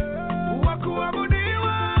Niwewe.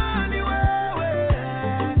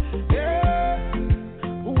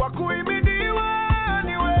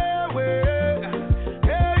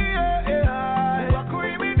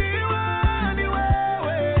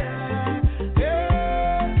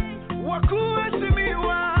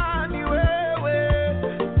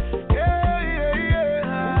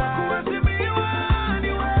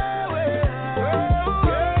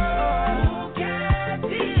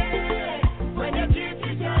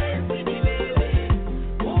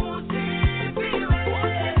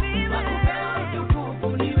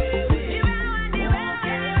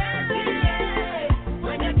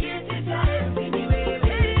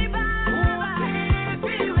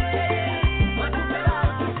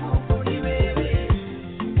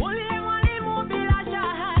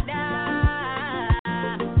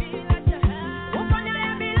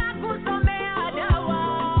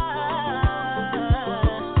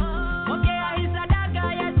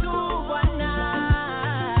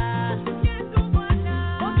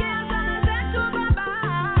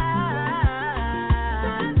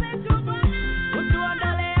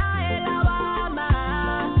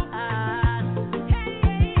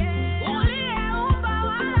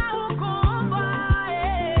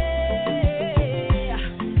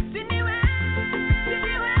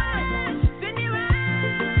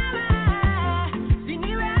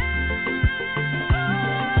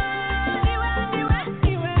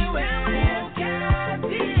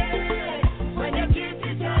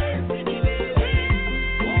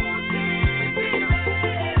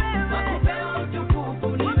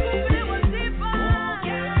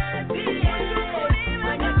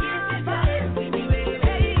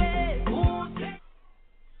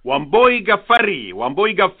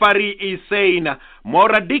 Wamboi Gafari is saying,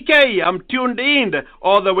 Mora DK, I'm tuned in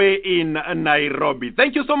all the way in Nairobi.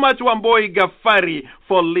 Thank you so much, Wamboi Gafari,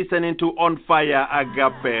 for listening to Onfire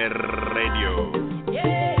Agape Radio.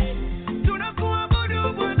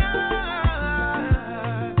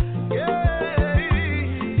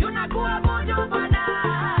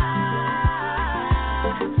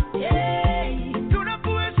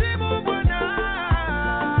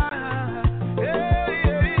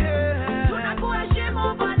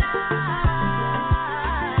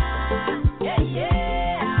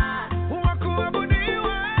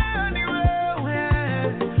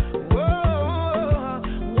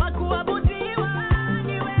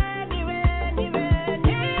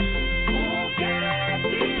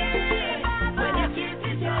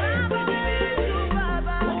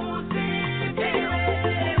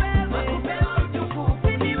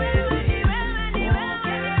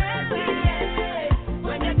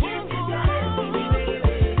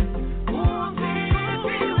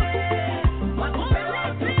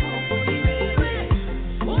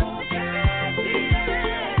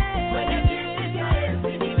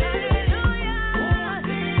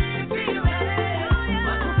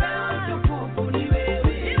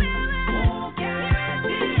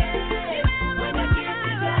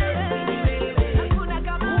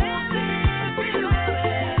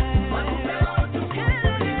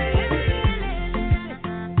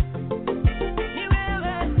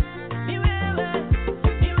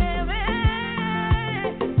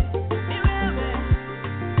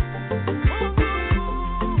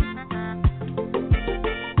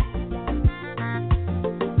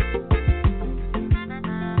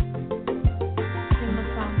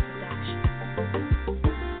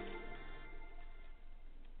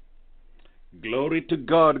 Glory to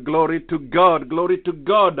God, glory to God, glory to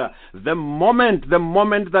God. The moment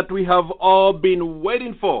that we have all been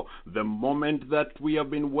waiting for, the moment that we have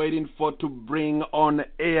been waiting for to bring on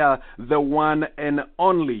air the one and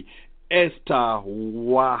only Esther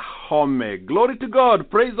Wahome. Glory to God.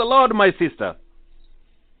 Praise the Lord, my sister.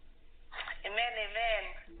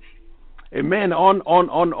 Amen.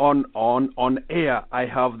 On air, I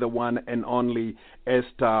have the one and only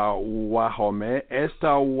Esther Wahome. Esther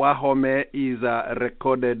Wahome is a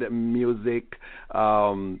recorded music,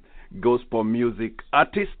 gospel music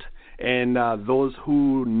artist. And those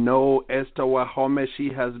who know Esther Wahome, she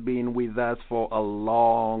has been with us for a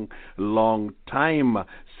long, long time,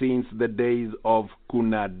 since the days of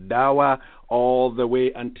Kunadawa, all the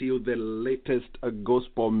way until the latest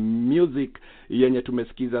gospel music yenye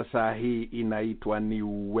tumesikiza saa hii inaitwa ni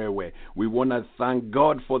wewe. We want to thank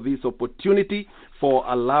God for this opportunity, for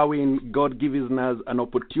allowing God giving us an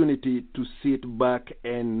opportunity to sit back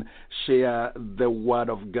and share the word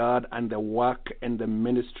of God and the work and the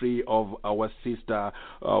ministry of our sister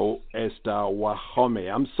Esther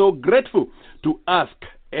Wahome. I'm so grateful to ask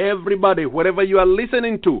everybody, wherever you are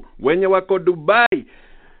listening to, wenye wako Dubai,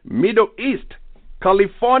 Middle East,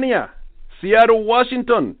 California, Seattle,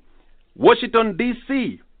 Washington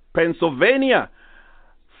DC, Pennsylvania,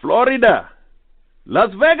 Florida,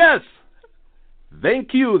 Las Vegas.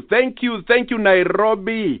 Thank you,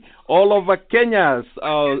 Nairobi, all over Kenya,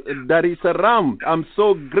 Dar es Salaam. I'm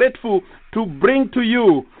so grateful to bring to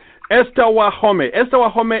you Esther Wahome. Esther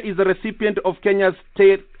Wahome is a recipient of Kenya's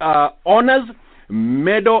state honors,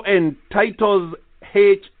 medal and titles,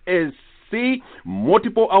 HSC,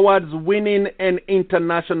 multiple awards winning, and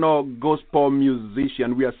international gospel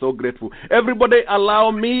musician. We are so grateful. Everybody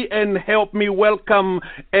allow me and help me welcome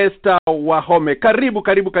Esther Wahome. Karibu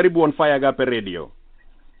Onfire Agape Radio.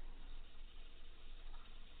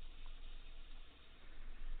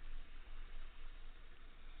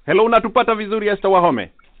 Hello, natupata vizuri Esther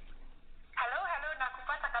Wahome? Hello,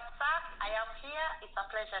 nakupata kabisa. I am here. It's a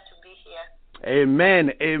pleasure to be here.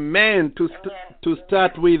 Amen. To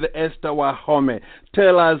start with Esther Wahome,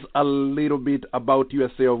 tell us a little bit about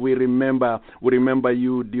yourself. We remember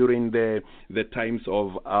you during the times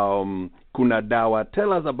of Kunadawa.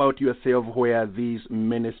 Tell us about yourself, where this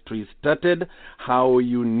ministry started, how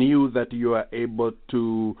you knew that you are able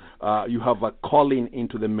to, you have a calling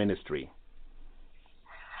into the ministry.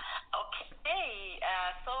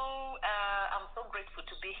 I'm so grateful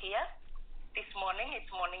to be here this morning.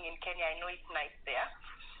 It's morning in Kenya. I know it's nice there.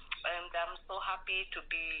 And I'm so happy to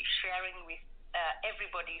be sharing with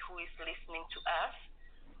everybody who is listening to us.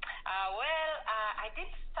 I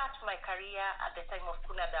did start my career at the time of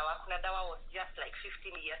Kunadawa. Kunadawa was just like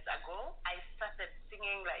 15 years ago. I started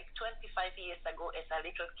singing like 25 years ago as a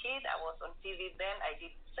little kid. I was on TV then. I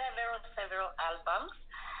did several albums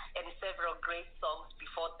and several great songs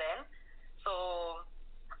before then. So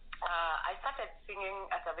I started singing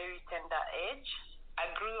at a very tender age. I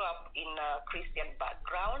grew up in a Christian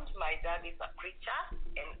background. My dad is a preacher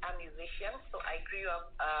and a musician, so I grew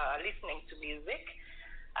up listening to music.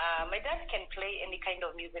 My dad can play any kind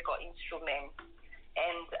of music or instrument,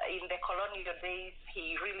 and in the colonial days,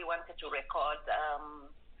 he really wanted to record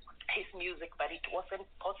his music, but it wasn't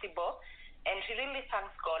possible. And he really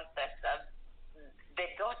thanks God that the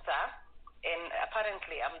daughter, and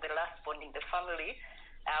apparently I'm the last born in the family,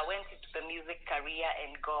 went into the music career,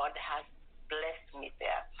 and God has blessed me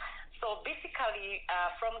there. So basically,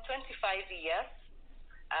 from 25 years,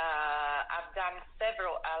 I've done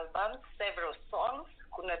several albums, several songs.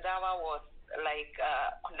 Kunadawa was like,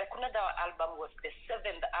 the Kunadawa album was the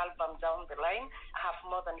 7th album down the line. I have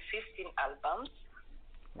more than 15 albums.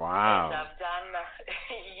 Wow. And I've done,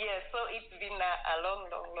 so it's been a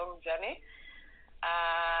long journey.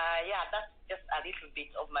 That's just a little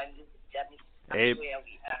bit of my music journey.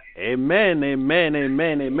 Amen.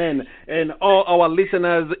 And all our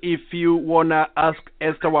listeners, if you want to ask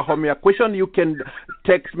Esther Wahome a question, you can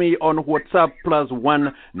text me on WhatsApp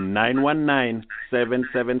 +1 919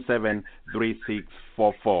 777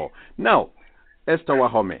 3644. Now, Esther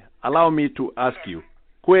Wahome, allow me to ask you,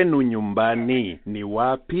 kwenu nyumbani ni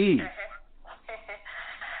wapi? I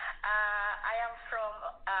am from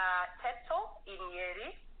Teto in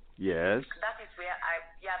Nyeri. Yes.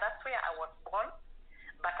 That's where I was born,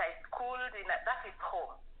 but I schooled in that is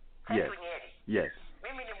home. Teto Nyeri. Yes.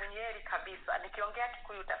 Mimi ni Mnyeri kabisa. Nikiongea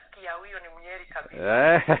Kikuyu utasikia huyo ni Mnyeri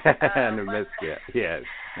kabisa. Nimesikia. Yes.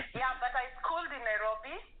 Yeah, but I schooled in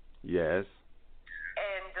Nairobi. Yes.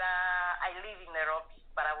 And I live in Nairobi,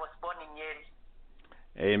 but I was born in Nyeri.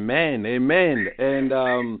 Amen, amen. And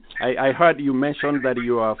I heard you mentioned that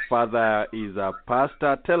your father is a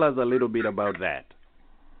pastor. Tell us a little bit about that.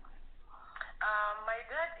 My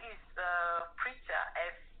dad is a preacher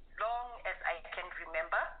as long as I can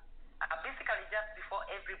remember. Basically, just before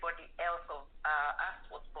everybody else of us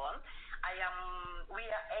was born. We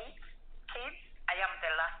are 8 kids. I am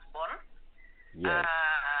the last born. Yes.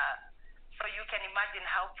 So you can imagine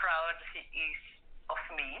how proud he is of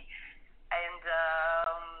me. And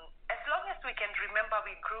as long as we can remember,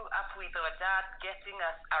 we grew up with our dad getting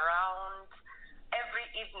us around every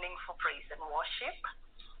evening for praise and worship.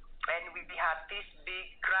 And we had these big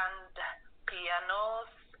grand pianos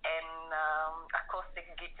and acoustic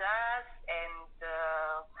guitars and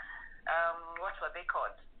what were they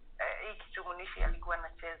called?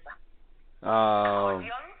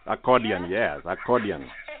 Accordion, yes, accordion.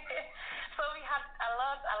 So we had a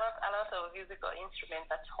lot of musical instruments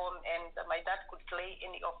at home, and my dad could play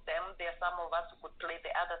any of them. There are some of us who could play the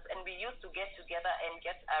others, and we used to get together and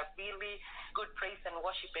get a really good praise and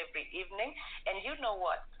worship every evening. And you know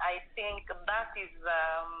what? I think that is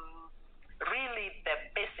really the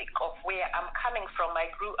basic of where I'm coming from. I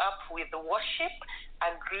grew up with worship.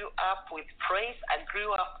 I grew up with praise. I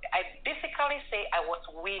basically say I was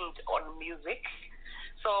weaned on music.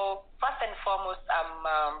 So first and foremost,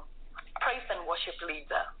 I'm praise and worship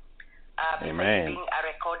leader. Amen. Being a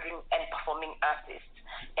recording and performing artist,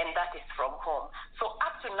 and that is from home. So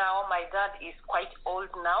up to now, my dad is quite old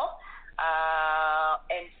now,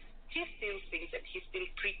 and he still sings and he still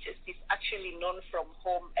preaches. He's actually known from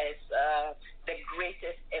home as the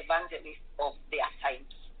greatest evangelist of their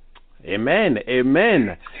times. Amen,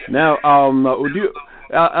 amen. Now, would you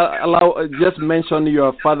just mention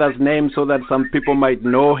your father's name so that some people might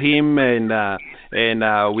know him, and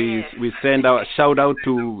we send a shout out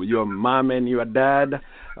to your mom and your dad.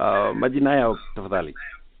 Majina yao tafadhali.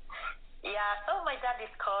 Yeah, so my dad is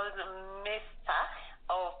called Mr.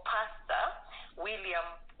 or Pastor William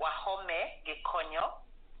Wahome Gikonyo.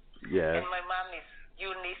 Yes. And my mom is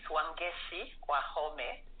Eunice Wangeshi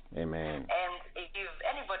Wahome. Amen. And if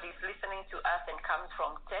anybody is listening to us and comes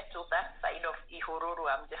from Tetu, that side of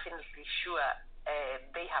Ihururu, I'm definitely sure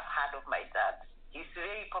they have heard of my dad. He's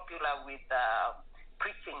very popular with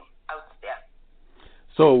preaching out there.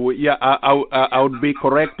 So, yeah, I would be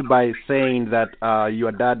correct by saying that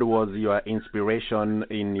your dad was your inspiration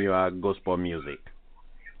in your gospel music.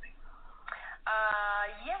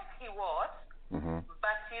 Yes, he was. Mm-hmm.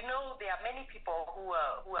 But you know, there are many people who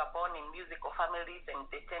are born in musical families, and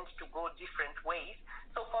they tend to go different ways.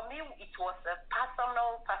 So for me, it was a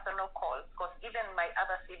personal call, because even my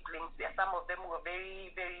other siblings, there are some of them who are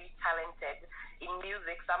very, very talented in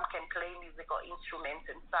music. Some can play musical instruments,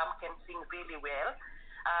 and some can sing really well.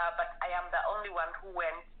 But I am the only one who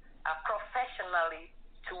went professionally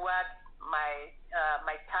towards my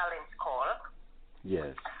talent call.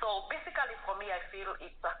 Yes. So basically, for me, I feel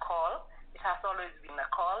it's a call. It has always been a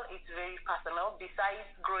call. It's very personal. Besides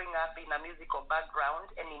growing up in a musical background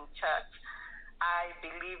and in church, I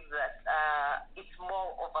believe that it's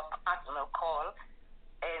more of a personal call,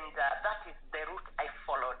 and that is the route I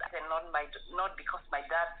followed. And not because my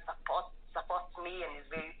dad supports me and is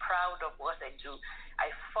very proud of what I do.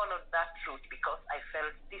 I followed that route because I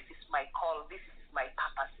felt this is my call. This is my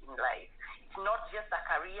purpose in life. It's not just a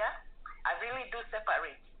career. I really do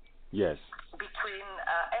separate. Yes. Between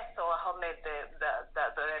Esther Wahome,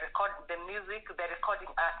 the music, the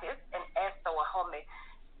recording artist, and Esther Wahome,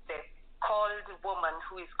 the called woman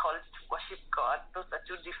who is called to worship God. Those are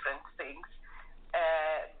two different things.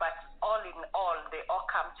 But all in all, they all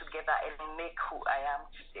come together and make who I am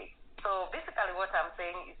today. So basically what I'm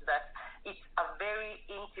saying is that it's a very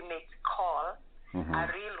intimate call, mm-hmm. a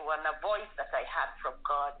real one, a voice that I had from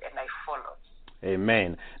God, and I followed.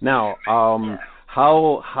 Amen. Now,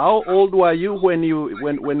 how old were you when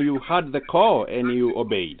you heard the call and you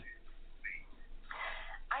obeyed?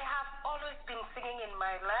 I have always been singing in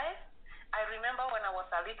my life. I remember when I was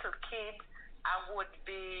a little kid, I would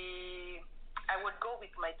go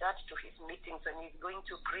with my dad to his meetings when he's going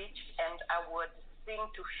to preach, and I would sing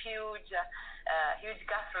to huge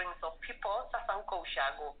gatherings of people. Sasa huko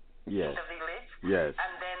Ushago, yes. In the village. Yes.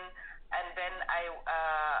 And then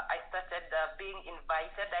I started being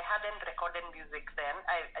invited. I hadn't recorded music then.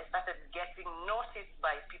 I started getting noticed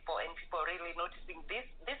by people, and people really noticing this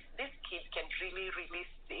kid can really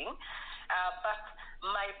sing. But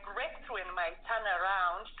my breakthrough and my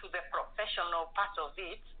turnaround to the professional part of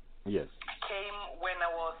it yes. came when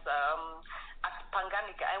I was at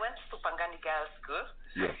Pangani. I went to Pangani Girls School.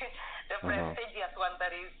 Yes. The prestigious one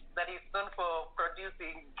that is known for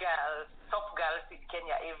producing top girls in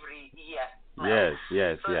Kenya every year. Yes.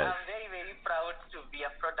 So I'm very, very proud to be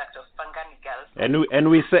a product of Pangani Girls.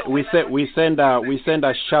 And we send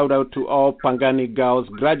a shout out to all Pangani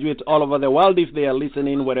girls, graduates all over the world if they are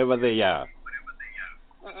listening wherever they are.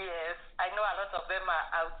 Yes, I know a lot of them are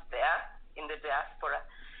out there in the diaspora.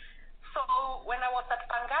 So when I was at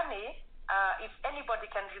Pangani, if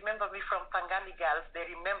anybody can remember me from Pangani Girls, they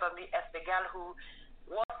remember me as the girl who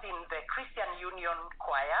was in the Christian Union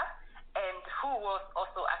choir and who was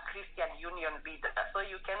also a Christian Union leader. So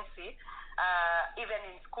you can see, even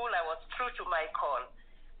in school, I was true to my call.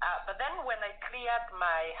 But then when I cleared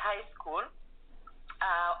my high school,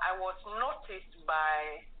 I was noticed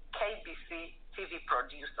by KBC TV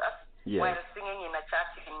producers while singing in a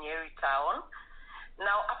church in Nyeri town.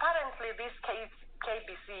 Now, apparently, these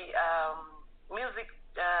KBC music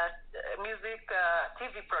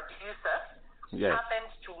TV producers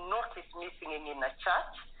happened to notice me singing in a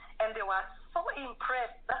church, and they were so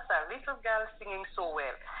impressed. That's a little girl singing so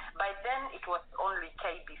well. By then, it was only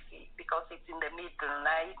KBC because it's in the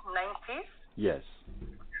mid-90s. Yes.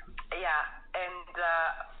 Yeah, and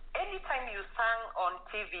anytime you sang on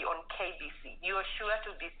TV on KBC, you were sure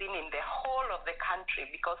to be seen in the whole of the country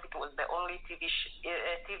because it was the only TV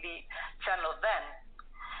channel then.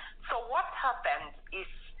 So what happened is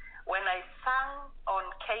when I sang on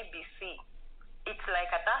KBC, it's like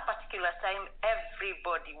at that particular time,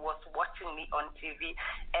 everybody was watching me on TV,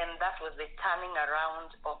 and that was the turning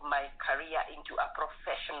around of my career into a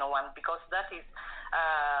professional one, because that is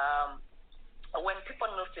when people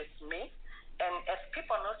noticed me, and as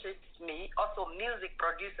people noticed me, also music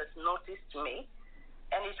producers noticed me,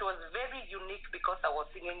 and it was very unique because I was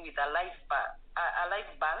singing with a live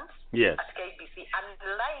band at KBC.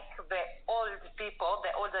 Unlike the old people,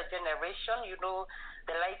 the older generation, you know,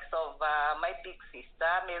 the likes of my big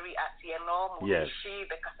sister, Mary Atieno, Munishi,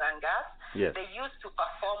 the Kasangas, they used to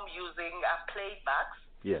perform using playbacks.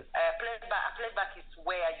 Yes. Playback is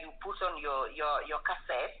where you put on your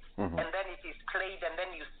cassette, and then it is played, and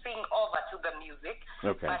then you sing over to the music.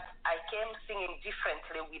 Okay. But I came singing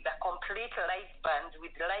differently with a complete live band,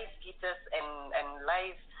 with live guitars and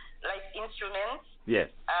live instruments. Yes.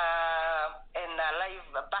 And a live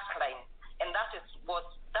backline, and that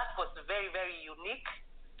was very, very unique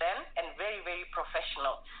then, and very, very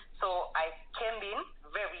professional. So I came in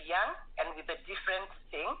very young and with a different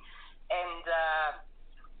thing, and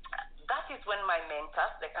that is when my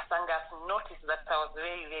mentors, the Kasangas, noticed that I was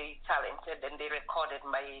very, very talented, and they recorded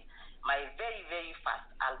my very, very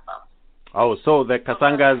first album. Oh, so the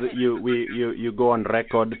Kasangas, you go on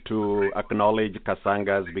record to acknowledge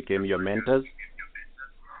Kasangas became your mentors?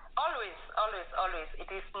 Always.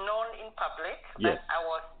 It is known in public that I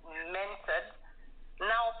was mentored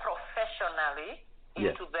now professionally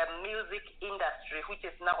into the music industry, which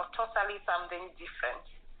is now totally something different.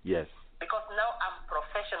 Yes. Because now I'm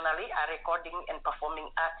professionally a recording and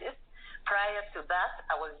performing artist. Prior to that,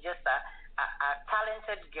 I was just a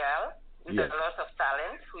talented girl with a lot of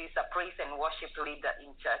talent who is a praise and worship leader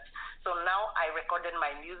in church. So now I recorded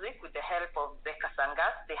my music with the help of the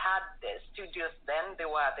Kasangas. They had the studios then. They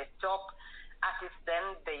were the top artists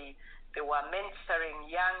then. They were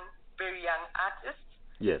mentoring very young artists.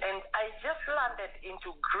 Yes. And I just landed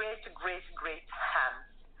into great hands,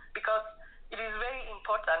 because it is very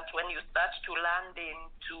important when you start to land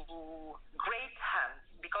into great hands,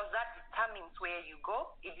 because that determines where you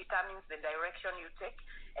go, it determines the direction you take,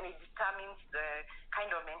 and it determines the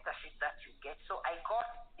kind of mentorship that you get. So I got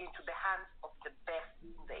into the hands of the best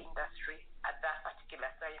in the industry at that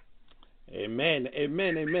particular time. Amen.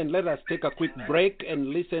 Let us take a quick break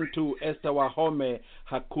and listen to Esther Wahome,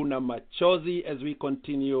 Hakuna Machozi, as we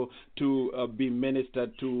continue to be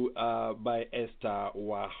ministered to by Esther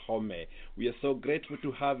Wahome. We are so grateful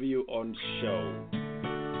to have you on show.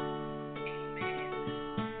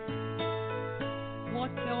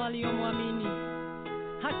 Wote waliomwamini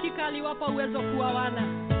hakika aliwapa uwezo kuwa wana.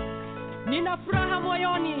 Nina furaha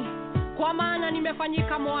moyoni kwa maana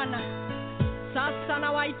nimefanyika mwana. Sasa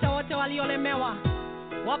nawaita wote waliolemewa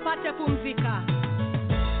wapate pumzika.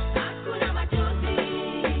 Hakuna machozi,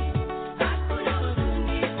 hakuna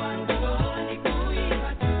huzuni kwangu, ni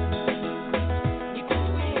kuimba tu, ni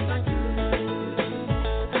kuimba tu.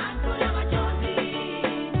 Hakuna machozi,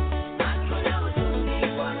 hakuna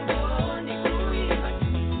huzuni kwangu, ni kuimba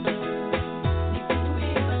tu, ni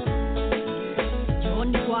kuimba tu.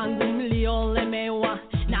 Joni kwangu mliolemewa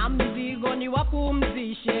na mzigo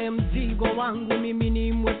niwapumzishe. Mzigo wangu mimi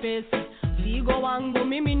ni mwepesi, mzigo wangu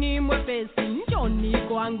mimi ni mwepesi. Njoo Njoni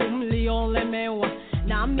kwangu mliolemewa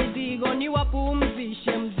na mizigo,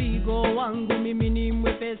 niwapumzishe mzigo wangu, mimi ni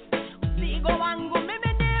mwepesi, mzigo wangu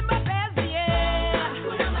mimi ni mwepesi, yeah.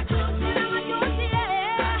 Hakuna machozi,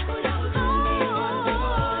 yeah. Hakuna huzuni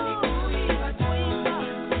kwangu, nikuimba tu.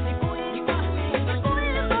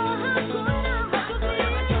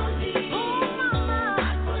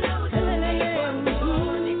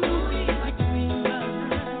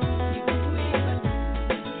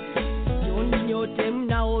 Nyote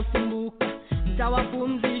mnaosumbuka,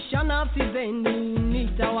 nitawapumzisha nafsi zenu,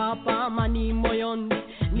 nitawapa amani moyoni,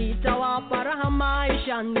 nitawapa raha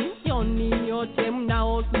maishani. Nyote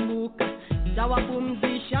mnaosumbuka,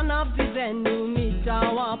 nitawapumzisha nafsi zenu,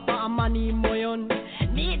 nitawapa amani moyoni,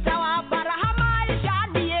 nitawapa raha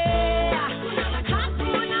maishani, yeah.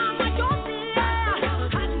 Hakuna machozi, yeah.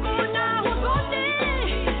 Hakuna huzuni,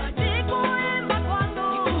 nikuimba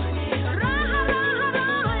kwangu, raha, raha,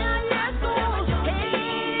 raha ya Yesu.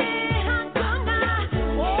 Hey, hakuna,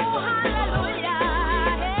 oh hallelujah,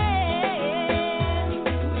 hey.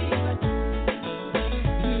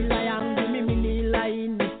 Nila yangu mimi ni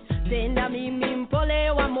laini, tena mimi mpole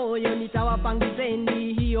wa moyo,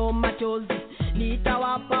 nitawapanguzeni hiyo machozi,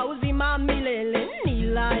 nitawapa uzima milele.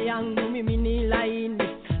 Nila yangu mimi ni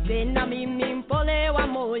laini, tena mimi mpole wa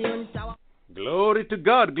moyo, nitawapa. Glory to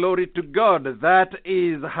God, glory to God. That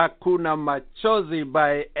is Hakuna Machozi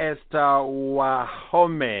by Esther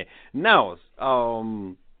Wahome. Now,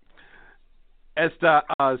 Esther,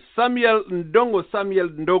 Samuel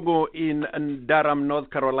Ndongo in Durham, North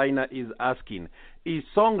Carolina is asking, is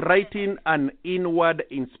songwriting an inward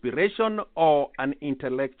inspiration or an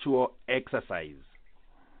intellectual exercise?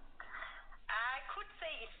 I could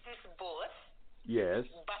say it is both. Yes.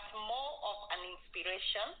 But more of an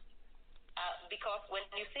inspiration, because when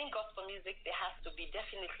you sing gospel music, there has to be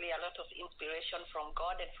definitely a lot of inspiration from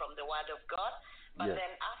God and from the Word of God. But Yes.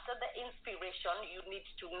 then after the inspiration, you need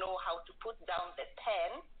to know how to put down the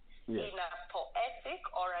pen Yes. in a poetic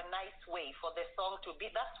or a nice way for the song to be.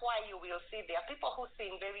 That's why you will see there are people who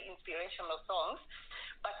sing very inspirational songs,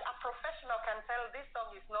 but a professional can tell this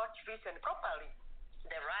song is not written properly.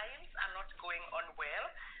 The rhymes are not going on well.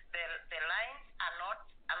 The lines are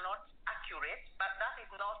not accurate. But that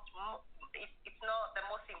is not. It's not the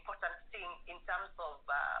most important thing in terms of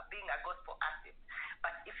being a gospel artist.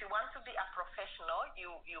 But if you want to be a professional,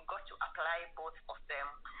 you got to apply both of them.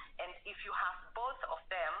 And if you have both of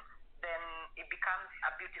them, then it becomes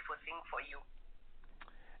a beautiful thing for you.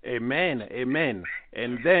 Amen, amen.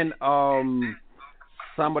 And then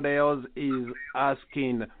somebody else is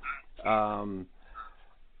asking,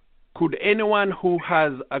 could anyone who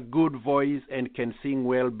has a good voice and can sing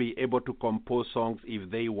well be able to compose songs if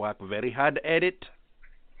they work very hard at it?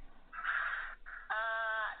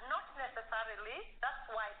 Not necessarily. That's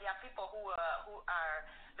why there are people who are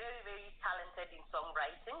very, very talented in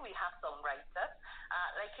songwriting. We have songwriters.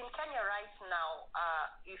 Like in Kenya right now,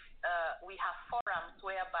 if we have forums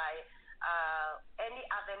whereby any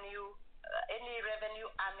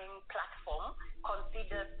revenue-earning platform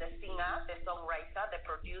considers the singer, the songwriter, the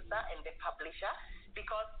producer, and the publisher,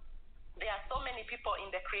 because there are so many people in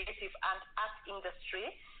the creative and art industry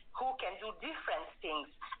who can do different things.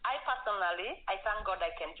 I personally, I thank God I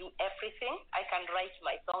can do everything. I can write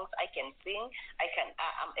my songs, I can sing,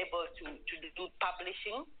 I'm able to do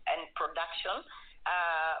publishing and production,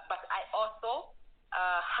 but I also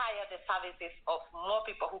hire the services of more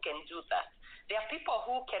people who can do that. There are people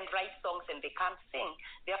who can write songs and they can't sing.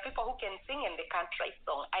 There are people who can sing and they can't write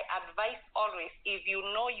songs. I advise always, if you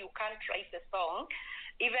know you can't write a song,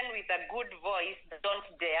 even with a good voice, don't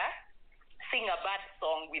dare sing a bad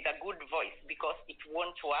song with a good voice, because it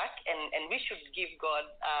won't work, and we should give God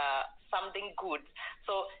something good.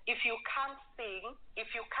 So if you can't sing, if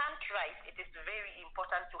you can't write, it is very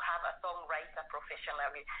important to have a songwriter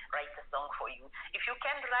professionally write a song for you. If you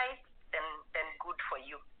can write, then good for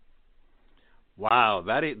you. Wow,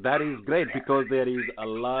 that is great, because there is a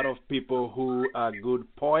lot of people who are good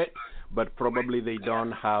poets, but probably they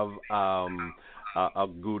don't have a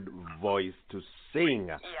good voice to sing.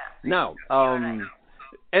 Yeah. Now,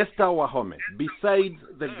 Esther Wahome, besides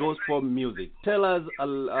the gospel music, tell us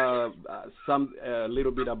a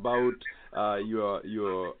little bit about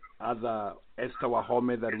your other Esther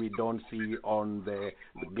Wahome that we don't see on the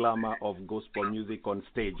glamour of gospel music on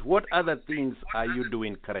stage. What other things are you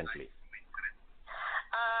doing currently?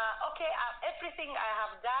 Everything I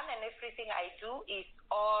have done and everything I do is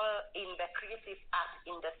all in the creative art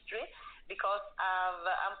industry, because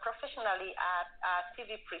I'm professionally a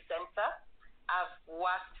TV presenter. I've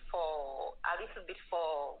worked for a little bit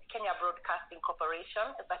for Kenya Broadcasting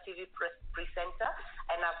Corporation as a TV presenter,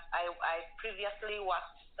 and I previously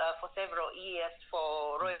worked for several years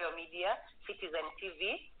for Royal Media, Citizen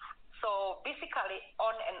TV. So basically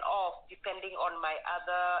on and off, depending on my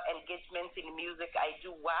other engagements in music, I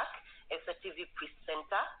do work as a TV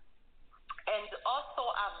presenter. And also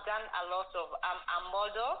I've done a lot of, I'm a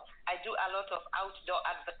model. I do a lot of outdoor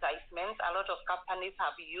advertisements. A lot of companies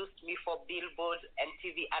have used me for billboard and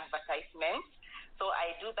TV advertisements. So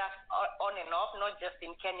I do that on and off, not just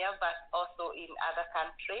in Kenya, but also in other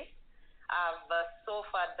countries. I've so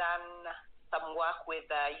far done some work with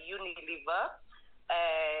Unilever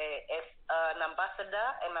as an ambassador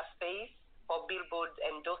and a face for billboard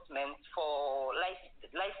endorsements for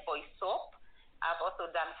Lifebuoy soap. I've also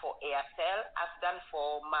done for Airtel. I've done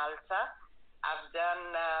for Malta. I've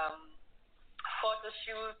done photo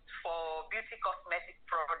shoots for beauty cosmetic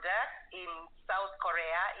products in South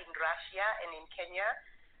Korea, in Russia, and in Kenya.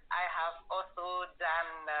 I have also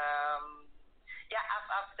done,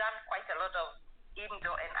 I've done quite a lot of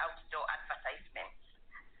indoor and outdoor advertisements.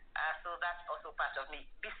 So that's also part of me.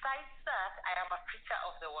 Besides that, I am a preacher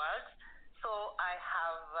of the word. So I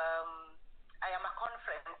am a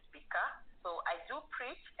conference speaker. So I do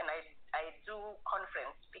preach and I do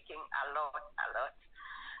conference speaking a lot.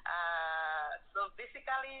 So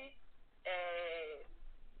basically,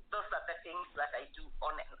 those are the things that I do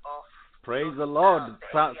on and off. Praise the Lord.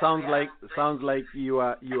 Sounds like you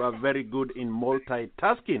are very good in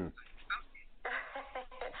multitasking.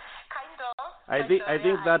 I think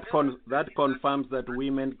that confirms that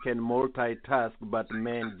women can multitask, but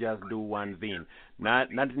men just do one thing. Na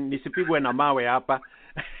nisipigwe na mawe hapa.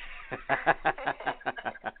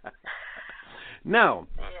 Now,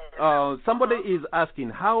 somebody is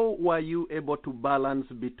asking, how were you able to balance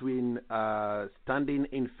between standing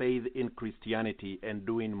in faith in Christianity and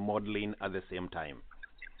doing modeling at the same time?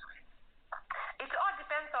 It all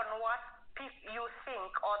depends on what you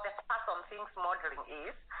think or the person thinks modeling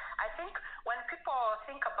is. I think when people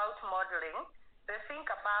think about modeling, they think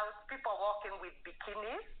about people walking with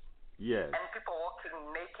bikinis. Yes. And people walking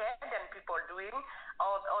naked and people doing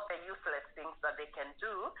all the useless things that they can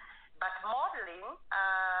do. But modeling,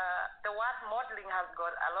 the word modeling has got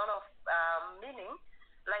a lot of meaning.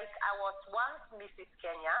 Like I was once Mrs.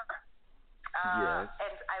 Kenya, yes.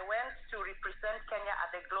 And I went to represent Kenya at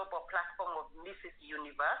the global platform of Mrs.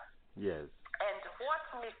 Universe. Yes. And what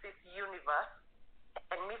Mrs. Universe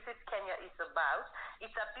and Mrs. Kenya is about,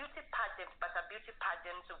 it's a beauty pageant, but a beauty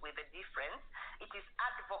pageant with a difference. It is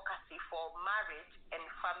advocacy for marriage and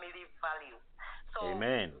family value. So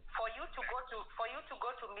Amen. For you to go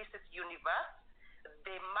to Mrs. Universe,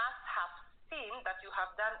 they must have seen that you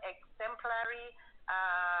have done exemplary,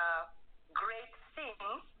 great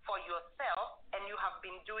things for yourself, and you have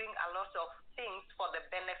been doing a lot of things for the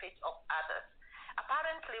benefit of others.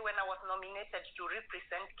 Apparently, when I was nominated to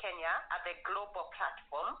represent Kenya at the global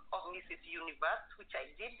platform of Mrs. Universe, which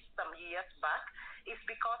I did some years back, is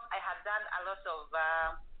because I had done a lot of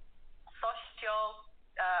social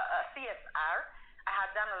CSR. I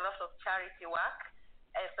had done a lot of charity work.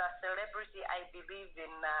 As a celebrity, I believe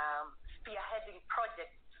in spearheading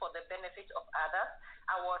projects for the benefit of others.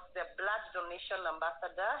 I was the blood donation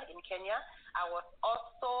ambassador in Kenya. I was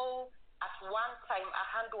also at one time a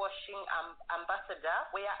hand-washing ambassador,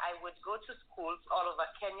 where I would go to schools all over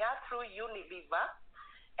Kenya through Unilever.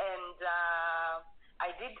 And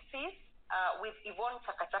I did this with Yvonne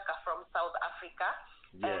Chakachaka from South Africa.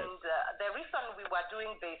 Yes. And the reason we were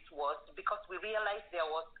doing this was because we realized there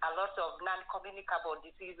was a lot of non-communicable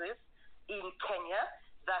diseases in Kenya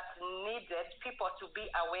that needed people to be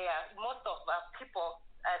aware. Most of our people,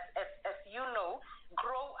 as you know,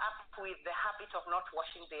 grow up with the habit of not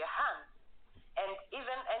washing their hands, and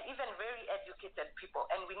even very educated people.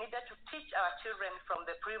 And we needed to teach our children from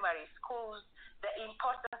the primary schools the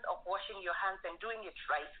importance of washing your hands and doing it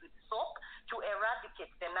right with soap to eradicate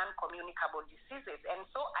the non-communicable diseases. And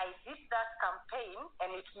so I did that campaign,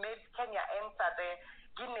 and it made Kenya enter the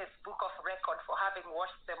Guinness Book of Record for having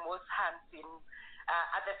washed the most hands in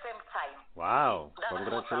at the same time. Wow!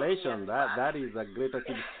 Congratulations! That is a great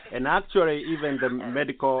achievement. And actually, even the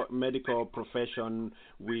medical profession,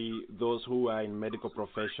 those who are in medical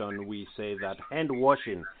profession, we say that hand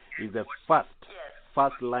washing is the first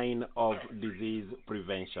line of disease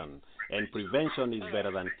prevention, and prevention is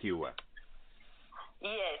better than cure.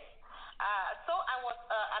 Yes. So I was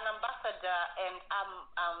an ambassador, and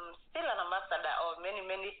I'm still an ambassador of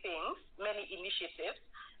many things, many initiatives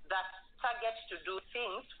that target to do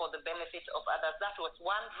things for the benefit of others. That was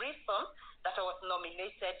one reason that I was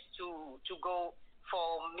nominated to go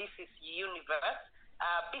for Mrs. Universe.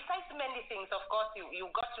 Besides many things, of course, you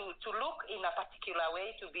got to look in a particular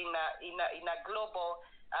way to be in a global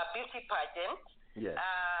beauty pageant. Yes.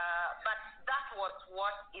 But that was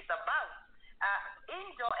what it's about.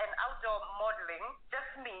 Indoor and outdoor modeling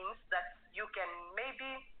just means that you can maybe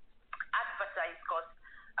advertise, because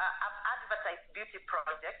I've advertised beauty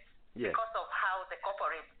projects Yes. because of how the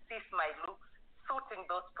corporate sees my look suiting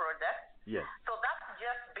those products. Yes. So that's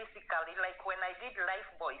just basically like when I did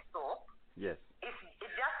Lifebuoy soap. Yes. It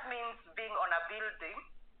just means being on a building,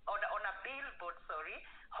 on a billboard,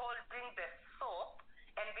 holding the soap.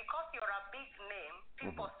 And because you're a big name,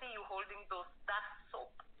 people see you holding that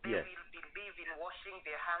soap. They Yes. will believe in washing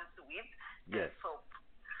their hands with Yes. the soap.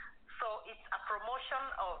 So it's a promotion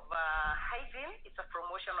of hygiene. It's a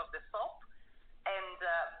promotion of the soap. And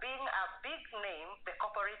being a big name, the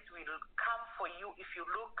corporate will come for you if you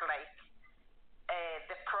look like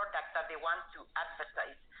the product that they want to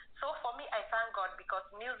advertise. So for me, I thank God because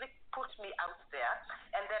music put me out there.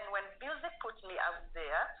 And then when music put me out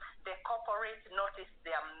there, the corporate noticed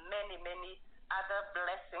there are many, many other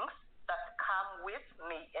blessings that come with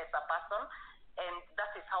me as a person. And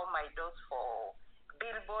that is how my dose for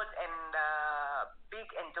billboard and big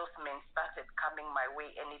endorsements started coming my way,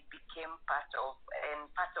 and it became part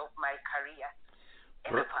of my career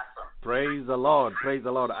as a person. Praise the Lord, praise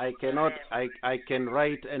the Lord. I cannot, I can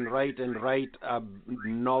write and write and write a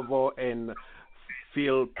novel and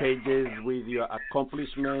fill pages with your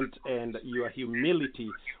accomplishment and your humility.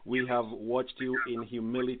 We have watched you in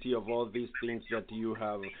humility of all these things that you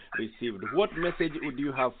have received. What message would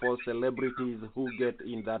you have for celebrities who get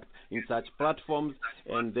in such platforms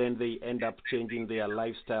and then they end up changing their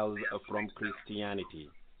lifestyles from Christianity?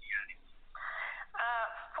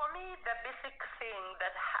 For me, the basic thing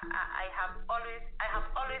that I have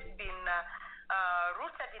always been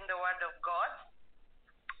rooted in the Word of God.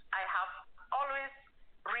 I have always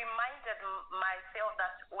reminded myself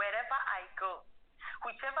that wherever I go,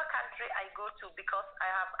 whichever country I go to, because I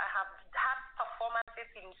have had performances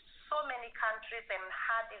in so many countries and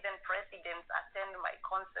had even presidents attend my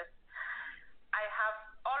concerts, I have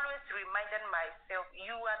always reminded myself,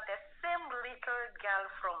 you are the same little girl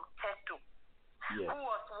from Tetu who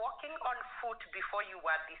was walking on foot before you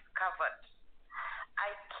were discovered. I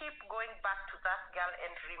keep going back to that girl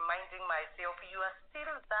and reminding myself, you are still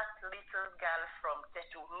that little girl from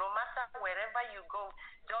Tetu. No matter wherever you go,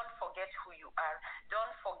 don't forget who you are.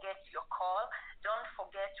 Don't forget your call. Don't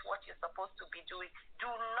forget what you're supposed to be doing. Do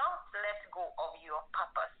not let go of your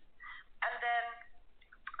purpose. And then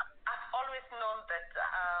I've always known that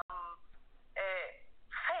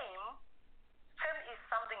fame is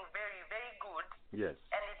something very, very good. Yes.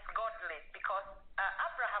 And it's godly because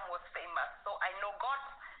Abraham was famous. So I know God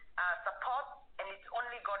supports, and it's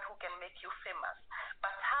only God who can make you famous.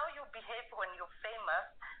 But how you behave when you're famous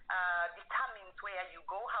determines where you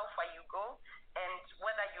go, how far you go, and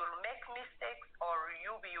whether you'll make mistakes or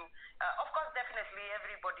you will. Of course, definitely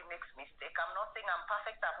everybody makes mistakes. I'm not saying I'm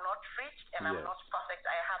perfect. I've not preached, and I'm not perfect.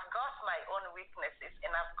 I have got my own weaknesses,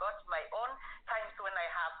 and I've got my own times when I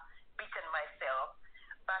have beaten myself.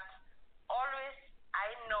 But always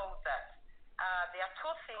I know that there are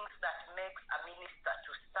two things that makes a minister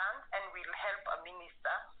to stand and will help a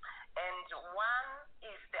minister. And one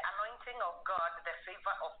is the anointing of God, the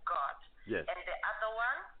favor of God. Yes. And the other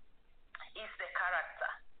one is the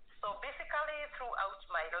character. So basically throughout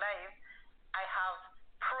my life, I have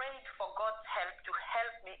prayed for God's help to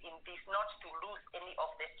help me in this, not to lose any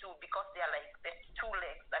of the two, because they are like the two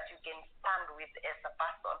legs that you can stand with as a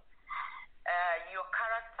person. Your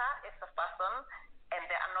character as a person and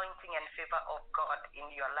the anointing and favor of God in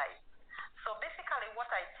your life. So basically what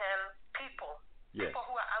I tell people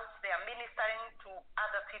who are out there ministering to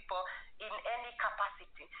other people in any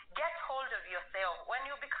capacity, get hold of yourself. When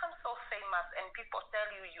you become so famous and people tell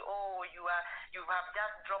you, you have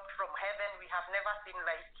just dropped from heaven, we have never seen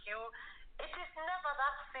like you, it is never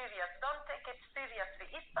that serious. Don't take it seriously.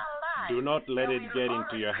 It's a lie. Do not let it get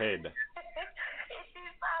into your head. It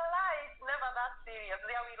is a lie. It's never that serious.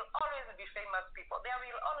 There will always be famous people. There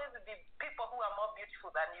will always be people who are more beautiful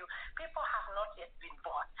than you. People have not yet been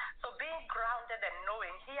born. So being grounded and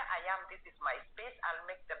knowing, here I am, this is my space, I'll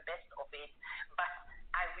make the best of it. But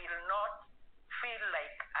I will not feel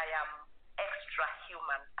like I am extra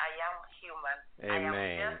human. I am human. Amen. I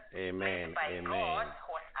am just made by God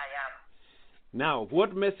what I am. Now,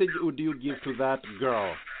 what message would you give to that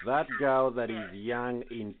girl that is young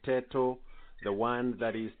in Teto, the one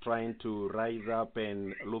that is trying to rise up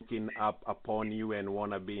and looking up upon you and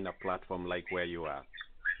want to be in a platform like where you are?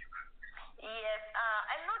 Yes,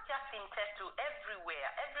 and not just in Teto,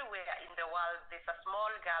 everywhere in the world, there's a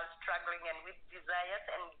are struggling and with desires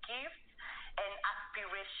and gifts and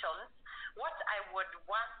aspirations, what I would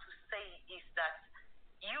want to say is that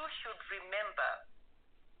you should remember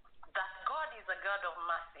that God is a God of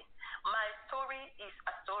mercy. My story is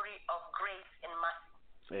a story of grace and mercy.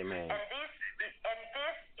 Amen. And this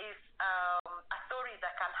is a story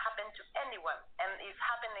that can happen to anyone and is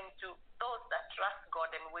happening to those that trust God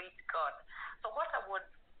and wait God. So what I would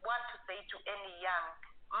want to say to any young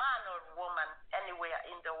man or woman anywhere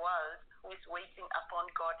in the world who is waiting upon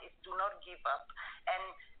God is do not give up.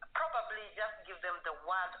 And probably just give them the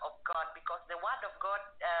word of God, because the word of God,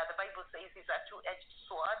 the Bible says, is a two-edged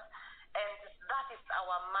sword. And that is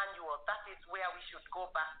our manual. That is where we should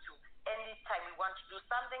go back to anytime we want to do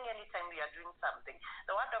something, anytime we are doing something.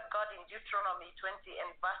 The word of God in Deuteronomy 20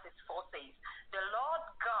 and verses 4 says, the Lord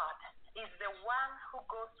God is the one who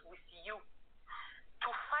goes with you to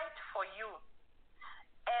fight for you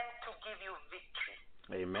and to give you victory.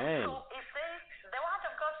 Amen. So it says, the word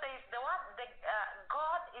of God says,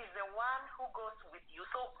 God is the one who goes with you.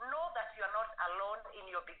 So know that you are not alone in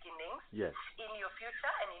your beginnings, Yes. in your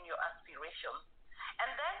future, and in your aspirations. And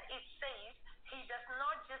then it says, he does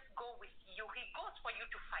not just go with you, he goes for you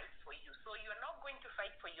to fight for you. So you're not going to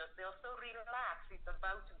fight for yourself, so relax, it's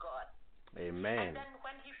about God. Amen. And then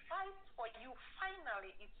when he fights for you,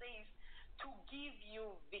 finally it says to give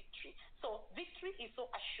you victory. So victory is so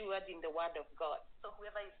assured in the word of God. So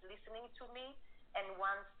whoever is listening to me and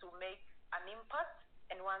wants to make an impact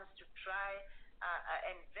and wants to try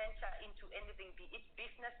and venture into anything, be it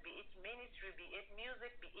business, be it ministry, be it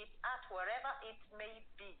music, be it art, wherever it may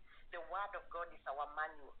be, the word of God is our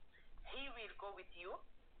manual. He will go with you,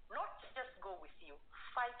 not just go with you,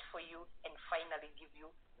 fight for you, and finally give you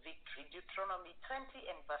victory. Deuteronomy 20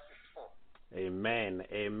 and verses 4. Amen,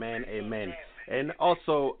 amen, amen. And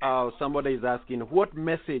also, somebody is asking, what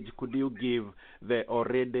message could you give the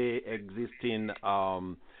already existing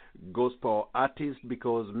gospel artists?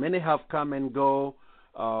 Because many have come and go.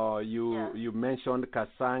 You mentioned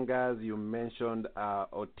Kasangas, you mentioned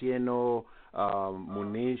Otieno,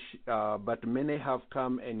 Munish, but many have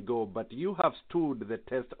come and go. But you have stood the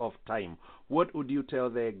test of time. What would you tell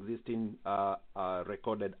the existing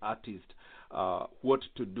recorded artists? What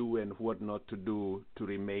to do and what not to do to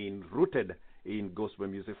remain rooted in gospel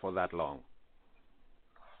music for that long?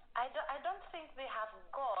 I don't think they have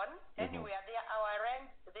gone anywhere. They are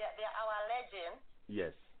our legends.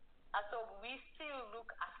 Yes. So we still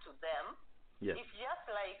look up to them. Yes. It's just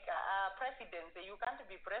like president. You can't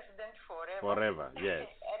be president forever. Forever,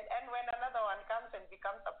 yes. and when another one comes and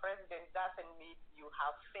becomes a president, doesn't mean you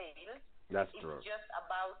have failed. That's it's true. Just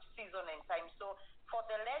about season and time. So for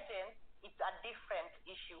the legends, it's a different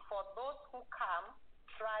issue. For those who come,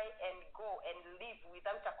 try and go and live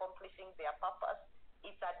without accomplishing their purpose,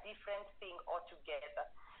 it's a different thing altogether.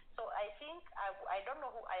 So I think, I don't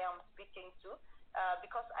know who I am speaking to,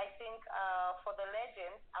 because I think for the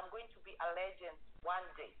legends, I'm going to be a legend one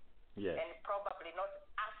day. Yes. And probably not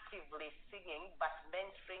actively singing, but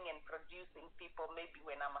mentoring and producing people maybe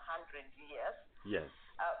when I'm 100 years. Yes.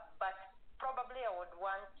 But probably I would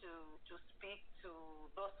want to speak to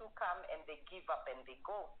those who come and they give up and they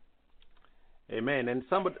go. Amen. And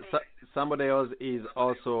somebody else is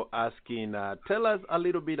also asking, tell us a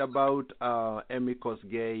little bit about Emiko's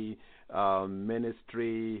Gay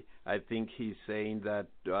ministry. I think he's saying that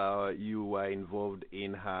you were involved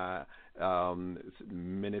in her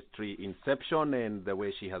ministry inception and the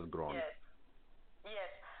way she has grown. Yes. Yes.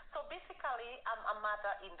 So basically, I'm a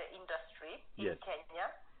mother in the industry in Kenya.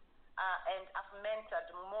 And I've mentored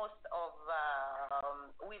most of,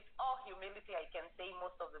 with all humility, I can say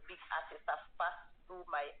most of the big artists have passed through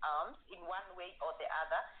my arms in one way or the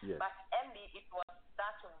other. Yes. But Emmy, it was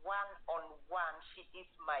that one-on-one. She is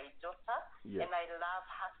my daughter, Yes. and I love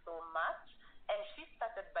her so much. And she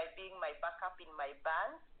started by being my backup in my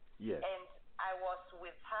band. Yes. And I was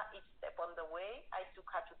with her each step on the way. I took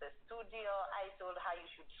her to the studio. I told her you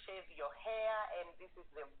should shave your hair, and this is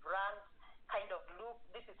the brand kind of look,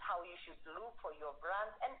 this is how you should look for your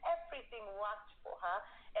brand, and everything worked for her.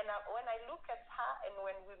 And when I look at her and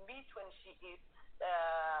when we meet, when she is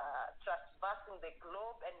traversing the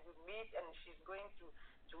globe and we meet and she's going to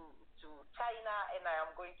China and I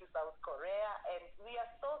am going to South Korea, and we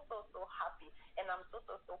are so happy, and I'm so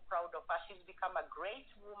proud of her. She's become a great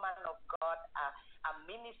woman of God, a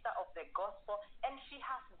minister of the gospel, and she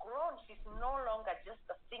has grown. She's no longer just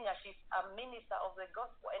a singer, she's a minister of the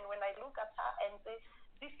gospel. And when I look at her and say,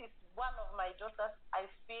 this is one of my daughters, I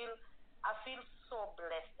feel so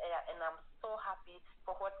blessed, and I'm so happy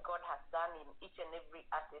for what God has done in each and every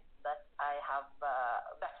artist that I have,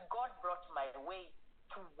 that God brought my way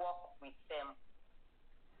to walk with them.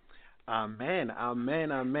 Amen,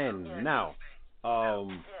 amen, amen. Yes. Now,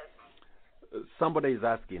 um, Yes. somebody is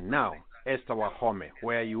asking now, Esther Wahome,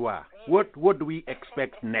 where you are. Yes. What do we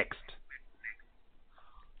expect next?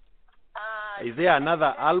 Is there Yes.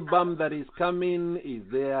 another album that is coming? Is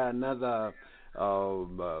there another?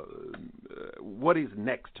 What is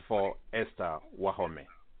next for Esther Wahome?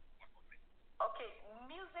 Okay,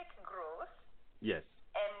 music grows, Yes.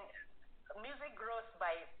 and music grows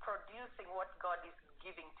by producing what God is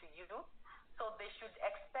giving to you. So they should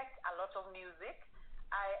expect a lot of music.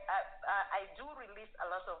 I do release a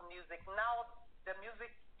lot of music now. The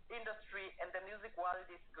music industry and the music world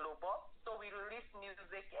is global, so we release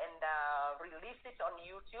music and release it on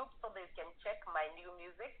YouTube, so they can check my new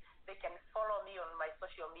music. They can follow me on my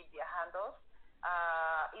social media handles,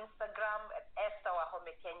 Instagram at Esther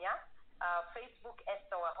Wahome Kenya, Facebook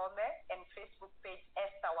Esther Wahome, and Facebook page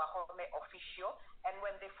Esther Wahome Official. And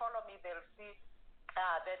when they follow me, they'll see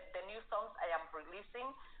the new songs I am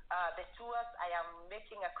releasing, the tours I am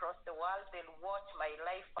making across the world. They'll watch my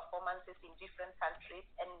live performances in different countries,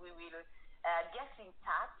 and we will get in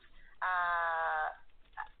touch.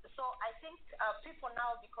 So I think people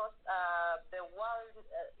now, because the world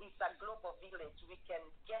is a global village, we can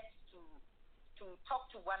get to talk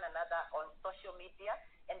to one another on social media,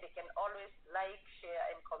 and they can always like, share,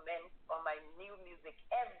 and comment on my new music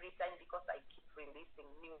every time, because I keep releasing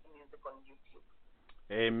new music on YouTube.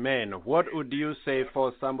 Amen. What would you say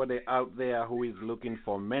for somebody out there who is looking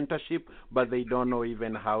for mentorship, but they don't know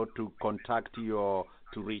even how to contact you or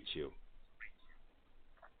to reach you?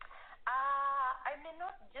 I may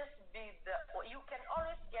not just be you can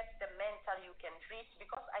always get the mentor you can reach,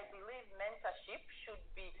 because I believe mentorship should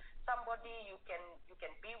be somebody you can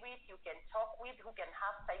be with, you can talk with, who can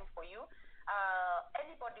have time for you.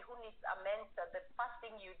 Anybody who needs a mentor, the first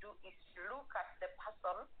thing you do is look at the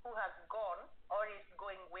person who has gone or is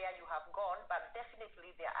going where you have gone, but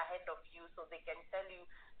definitely they're ahead of you, so they can tell you,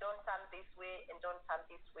 don't turn this way and don't turn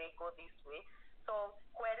this way, go this way. So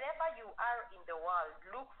wherever you are in the world,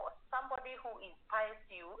 look for somebody who inspires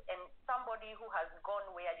you and somebody who has gone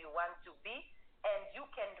where you want to be, and you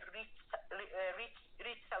can reach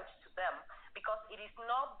out to them, because it is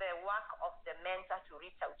not the work of the mentor to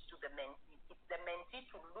reach out to the mentee. It's the mentee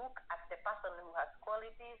to look at the person who has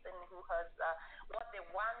qualities and who has what they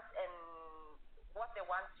want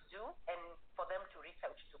to do, and for them to reach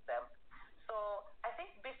out to them. So I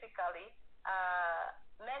think basically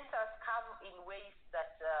mentors come in ways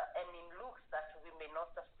that and in looks that we may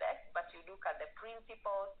not suspect, but you look at the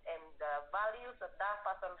principles and the values that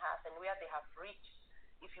person has and where they have reached,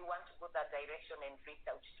 if you want to go that direction and reach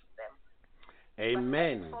out to them.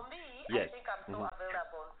 Amen. But for me, yes. I think I'm so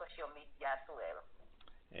available on social media as well.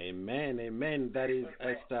 Amen, amen. That is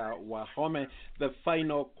Esther Wahome. The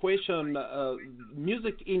final question,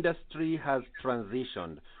 music industry has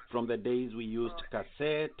transitioned from the days we used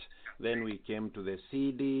cassette, then we came to the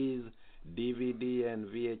CDs, DVD and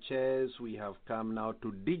VHS. We have come now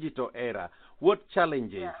to digital era. What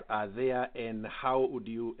challenges are there, and how would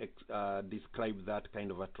you describe that kind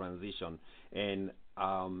of a transition, and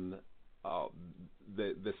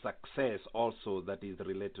the success also that is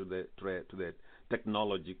related to the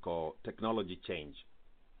technology change?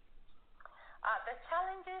 The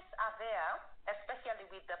challenges are there, especially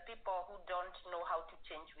with the people who don't know how to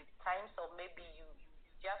change with time. So maybe you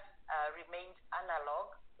just remained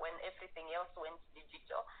analog when everything else went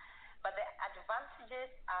digital. But the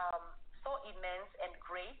advantages are so immense and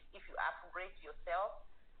great if you upgrade yourself.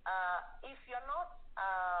 If you're not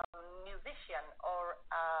a musician or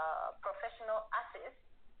a professional artist,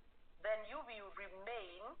 then you will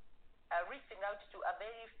remain reaching out to a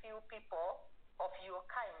very few people of your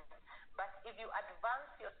kind. But if you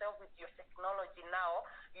advance yourself with your technology now,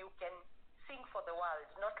 you can sing for the world.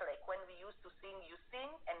 Not like when we used to sing, you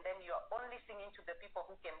sing, and then you're only singing to the people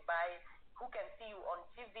who can see you on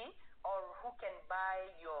TV, or who can buy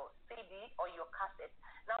your CD or your cassette.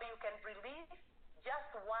 Now you can release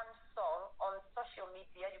just one song on social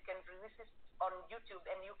media, you can release it on YouTube,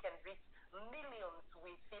 and you can reach millions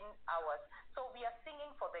within hours. So we are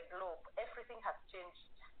singing for the globe. Everything has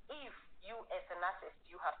changed. If you as an artist,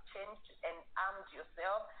 you have changed and armed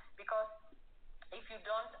yourself, because if you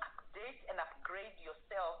don't update and upgrade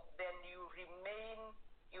yourself, then you remain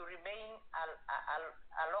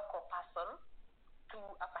a local person to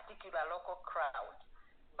a particular local crowd.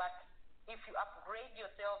 But if you upgrade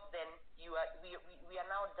yourself, then we are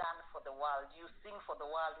now done for the world. You sing for the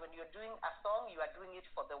world. When you're doing a song, you are doing it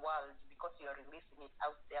for the world, because you are releasing it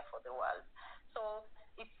out there for the world. So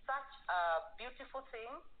it's such a beautiful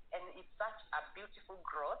thing, and it's such a beautiful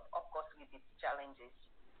growth, of course, with its challenges.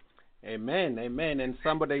 Amen, amen. And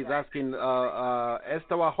somebody is asking,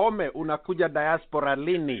 Esther Wahome, unakuja diaspora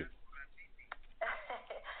lini?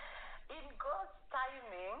 In God's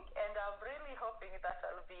timing, and I'm really hoping that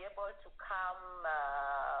I'll be able to come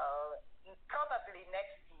probably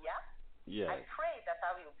next year. Yes. I pray that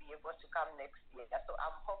I will be able to come next year. So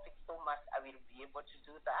I'm hoping so much I will be able to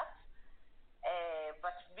do that.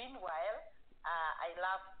 But meanwhile, I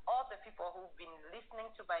love all the people who've been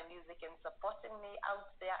listening to my music and supporting me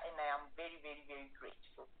out there, and I am very, very, very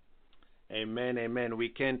grateful. Amen, amen. We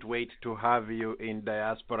can't wait to have you in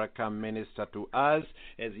diaspora come minister to us.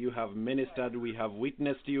 As you have ministered, we have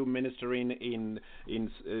witnessed you ministering in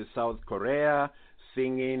South Korea,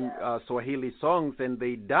 singing Swahili songs, and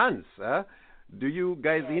they dance. Do you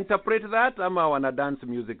guys interpret that? Ama wana dance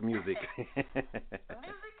music? Music is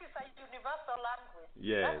a universal language.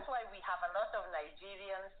 Yes. That's why we have a lot of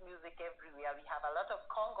Nigerians music everywhere. We have a lot of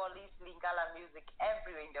Congolese Lingala music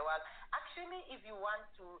everywhere in the world. Actually, if you want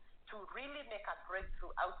to really make a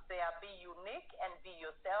breakthrough out there, be unique and be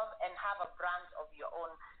yourself and have a brand of your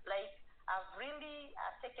own. Like, I've really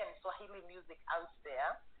taken Swahili music out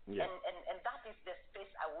there. Yeah. And that is the space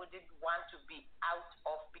I wouldn't want to be out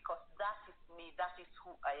of, because that is me, that is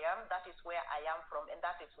who I am, that is where I am from, and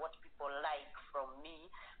that is what people like from me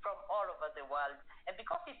from all over the world. And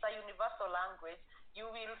because it's a universal language, you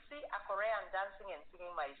will see a Korean dancing and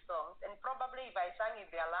singing my songs, and probably if I sang in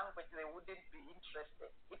their language, they wouldn't be interested.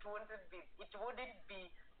 It wouldn't be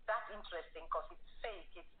that interesting because it's fake,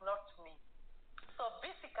 it's not me. So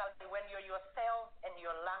basically, when you're yourself and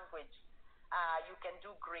your language, you can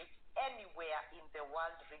do great anywhere in the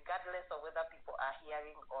world, regardless of whether people are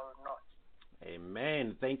hearing or not.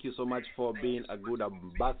 Amen. Thank you so much for being a good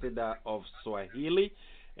ambassador of Swahili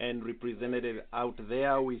and representative out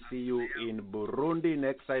there. We see you in Burundi.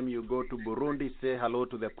 Next time you go to Burundi, say hello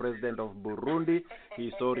to the president of Burundi.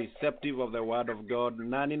 He's so receptive of the word of God.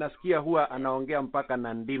 Na ninasikia huwa anaongea mpaka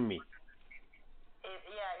na ndimi.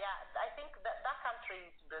 Yeah. I think that country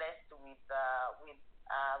is blessed with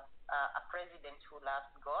a president who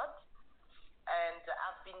loves God. And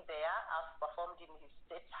I've been there. I've performed in his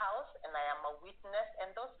state house, and I am a witness.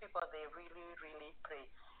 And those people, they really, really pray.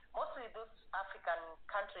 Mostly those African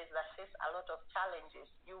countries that face a lot of challenges,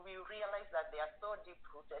 you will realize that they are so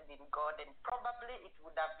deep-rooted in God, and probably it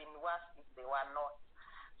would have been worse if they were not.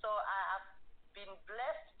 So I have been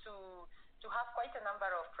blessed to have quite a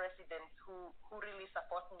number of presidents who really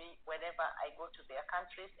support me whenever I go to their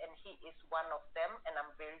countries, and he is one of them, and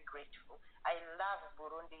I'm very grateful. I love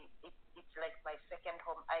Burundi. It's like my second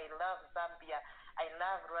home. I love Zambia. I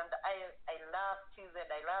love Rwanda. I love TZ.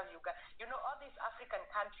 I love Uganda. You know, all these African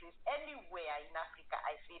countries, anywhere in Africa,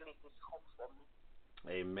 I feel it is home for me.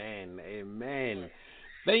 Amen. Amen. Yes.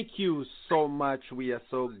 Thank you so much. We are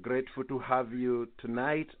so grateful to have you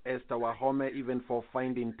tonight, Esther Wahome, even for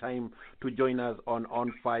finding time to join us on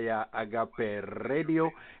Onfire Agape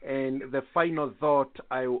Radio. And the final thought,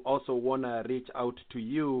 I also want to reach out to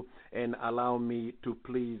you and allow me to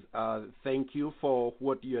please thank you for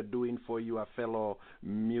what you are doing for your fellow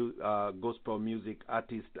gospel music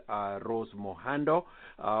artist, Rose Mohando.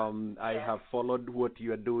 I have followed what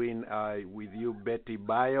you are doing with you, Betty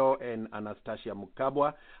Bayo and Anastasia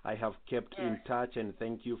Mukabwa. I have kept in touch, and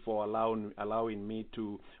thank you for allowing me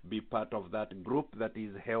to be part of that group that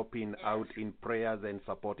is helping out in prayers and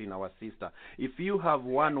supporting our sister. If you have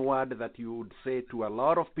one word that you would say to a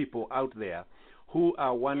lot of people out there who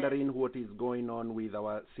are wondering what is going on with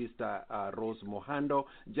our sister Rose Mohando,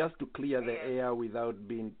 just to clear the air without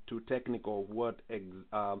being too technical,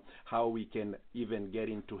 how we can even get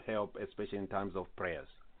into help, especially in terms of prayers.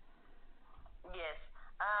 Yes.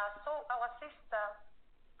 So our sister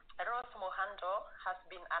Rose Mohando has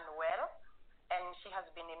been unwell, and she has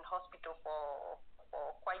been in hospital for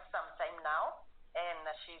quite some time now, and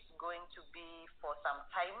she's going to be for some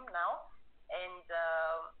time now. And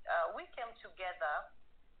we came together.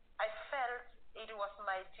 I felt it was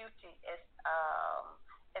my duty as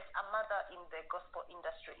a mother in the gospel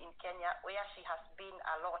industry in Kenya, where she has been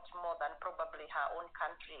a lot more than probably her own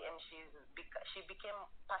country, and she became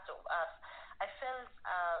part of us. I felt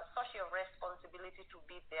social responsibility to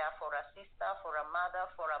be there for a sister, for a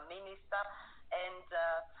mother, for a minister, and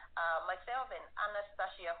myself and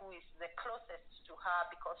Anastasia, who is the closest to her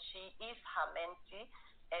because she is her mentee,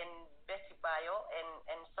 and Betty Bayo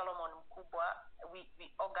and Solomon Mkubwa, we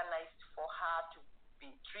organized for her to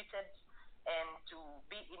be treated and to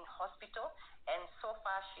be in hospital, and so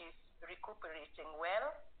far she's recuperating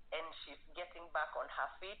well and she's getting back on her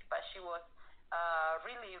feet, but she was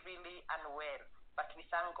really, really unwell. but we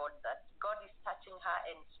thank God that God is touching her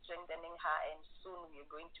and strengthening her, and soon we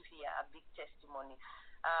are going to hear a big testimony.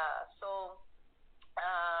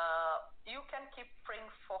 You can keep praying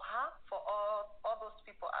for her, for all those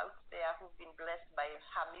people out there who've been blessed by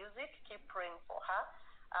her music. Keep praying for her.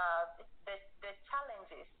 The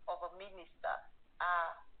challenges of a minister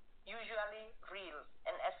are usually real,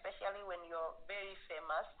 and especially when you're very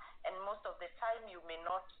famous, and most of the time you may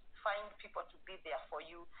not find people to be there for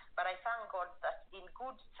you. But I thank God that in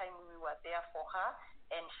good time we were there for her,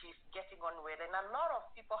 and she's getting on well. And a lot of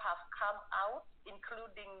people have come out,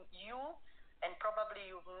 including you, and probably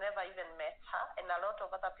you've never even met her, and a lot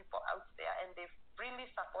of other people out there, and they've really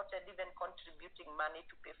supported, even contributing money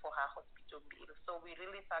to pay for her hospital bill. So we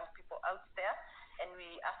really thank people out there, and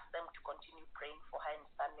we ask them to continue praying for her and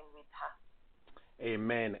standing with her.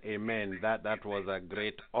 Amen, amen. That was a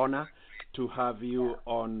great honor to have you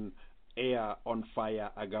on air on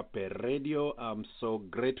Fire Agape Radio. I'm so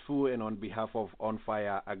grateful, and on behalf of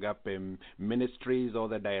Onfire Agape Ministries, all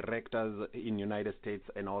the directors in United States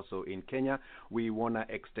and also in Kenya, we want to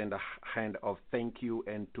extend a hand of thank you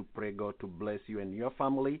and to pray God to bless you and your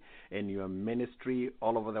family and your ministry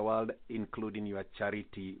all over the world, including your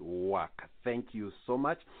charity work. Thank you so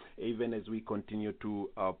much, even as we continue to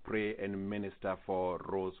pray and minister for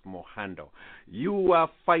Rose Mohando. Your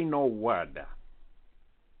final word.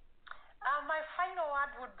 My final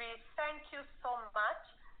word would be thank you so much.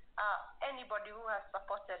 Anybody who has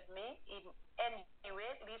supported me in any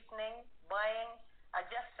way, listening, buying,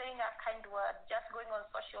 just saying a kind word, just going on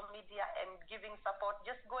social media and giving support,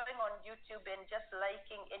 just going on YouTube and just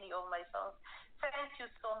liking any of my songs. Thank you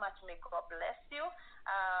so much. May God bless you.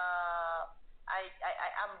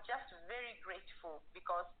 I'm just very grateful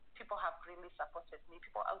because people have really supported me.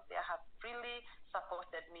 People out there have really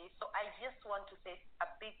supported me. So I just want to say a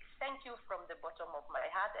big thank you from the bottom of my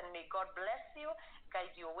heart, and may God bless you,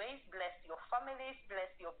 guide your ways, bless your families,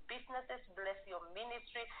 bless your businesses, bless your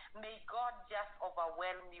ministry. May God just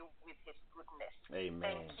overwhelm you with his goodness. Amen.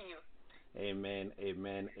 Thank you. Amen,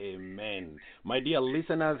 amen, amen. My dear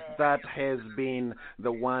listeners, that has been the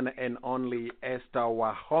one and only Esther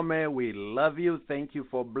Wahome. We love you. Thank you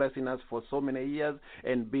for blessing us for so many years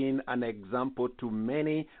and being an example to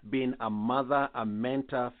many, being a mother, a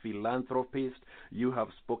mentor, philanthropist. You have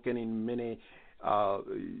spoken in many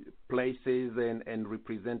places and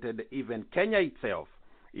represented even Kenya itself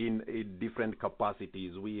in different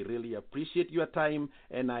capacities. We really appreciate your time,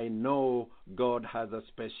 and I know God has a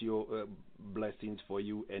special blessings for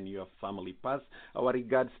you and your family. Pass our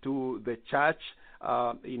regards to the church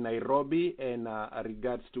in Nairobi, and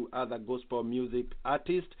regards to other gospel music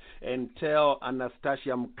artists, and tell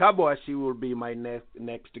Anastasia Mkabwa she will be my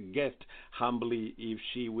next guest, humbly, if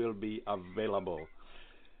she will be available.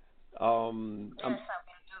 Yes, I will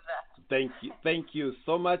do that. Thank you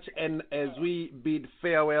so much. And as we bid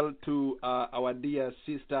farewell to our dear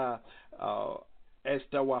sister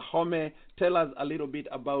Esther Wahome, tell us a little bit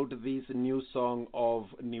about this new song of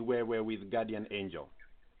Niwewe with Guardian Angel.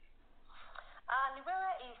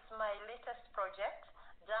 Niwewe is my latest project,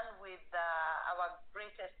 done with our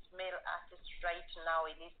greatest male artist right now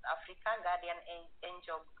in East Africa, Guardian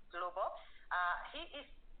Angel Global. He is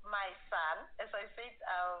my son. As I said,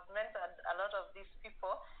 I've mentored a lot of these people,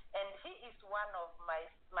 and he is one of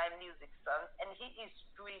my music sons, and he is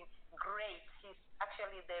doing great. He's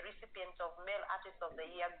actually the recipient of Male Artist of the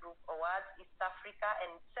Year Group Awards, East Africa,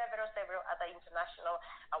 and several other international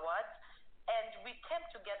awards. And we came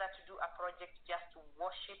together to do a project just to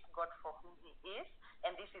worship God for who he is,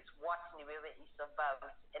 and this is what Niwewe is about.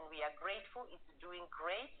 And we are grateful. It's doing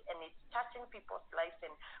great, and it's touching people's lives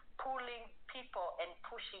and pulling people and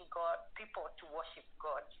pushing people to worship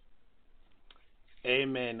God.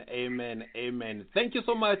 Amen, amen, amen. Thank you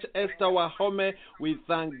so much, Esther Wahome. We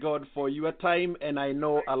thank God for your time, and I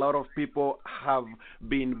know a lot of people have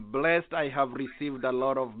been blessed. I have received a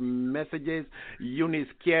lot of messages. Eunice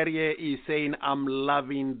Kierie is saying, I'm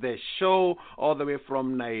loving the show, all the way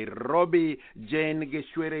from Nairobi. Jane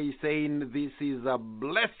Geshwere is saying, this is a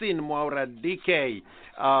blessing, Maura DK.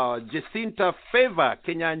 Jacinta Favor,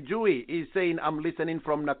 Kenyanjui, is saying, I'm listening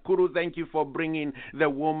from Nakuru. Thank you for bringing the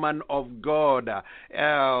woman of God.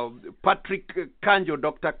 Patrick Kanjo,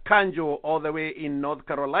 Dr. Kanjo, all the way in North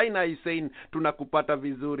Carolina, is saying, tunakupata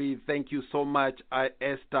vizuri. Thank you so much,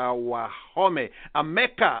 Esther Wahome.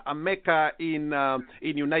 Ameka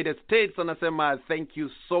in United States, anasema, thank you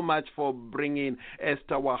so much for bringing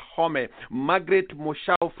Esther Wahome. Margaret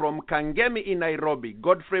Moshao from Kangemi in Nairobi.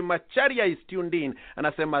 Godfrey Macharia is tuned in,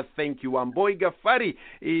 anasema, thank you. Amboi Gafari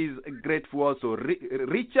is grateful also.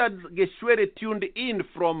 Richard Geshwere tuned in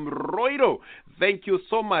from Roiro. Thank you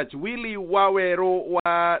so much. Willy Wawero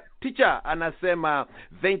wa teacher anasema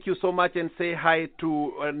thank you so much and say hi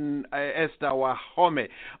to Esther Wahome.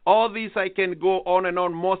 All this I can go on and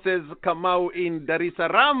on. Moses Kamau in Dar es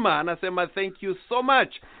Salaam anasema thank you so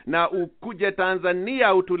much. Na ukuje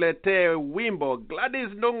Tanzania utuletee wimbo. Gladys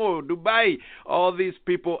Ndongo, Dubai. All these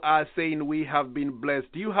people are saying we have been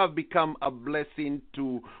blessed. You have become a blessing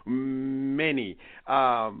to many.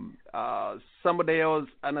 Somebody else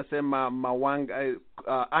anasema Mawanga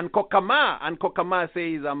Ankokama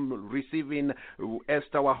says I'm receiving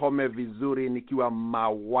Esther Wahome vizuri nikiwa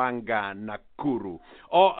Mawanga Nakuru.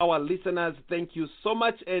 All our listeners, thank you so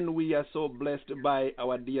much, and we are so blessed by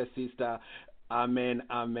our dear sister. Amen,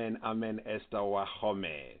 amen, amen, Esther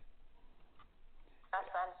Wahome.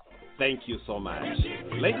 Thank you so much.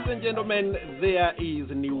 Ladies and gentlemen, there is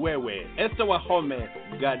Niwewe, Esther Wahome,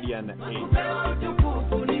 Guardian Angel.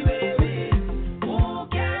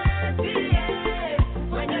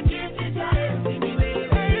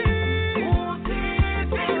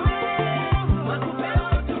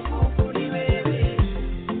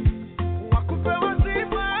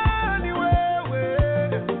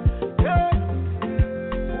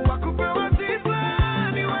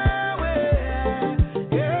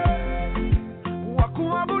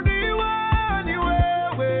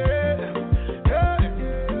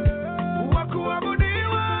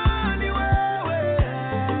 Wakuabudiwa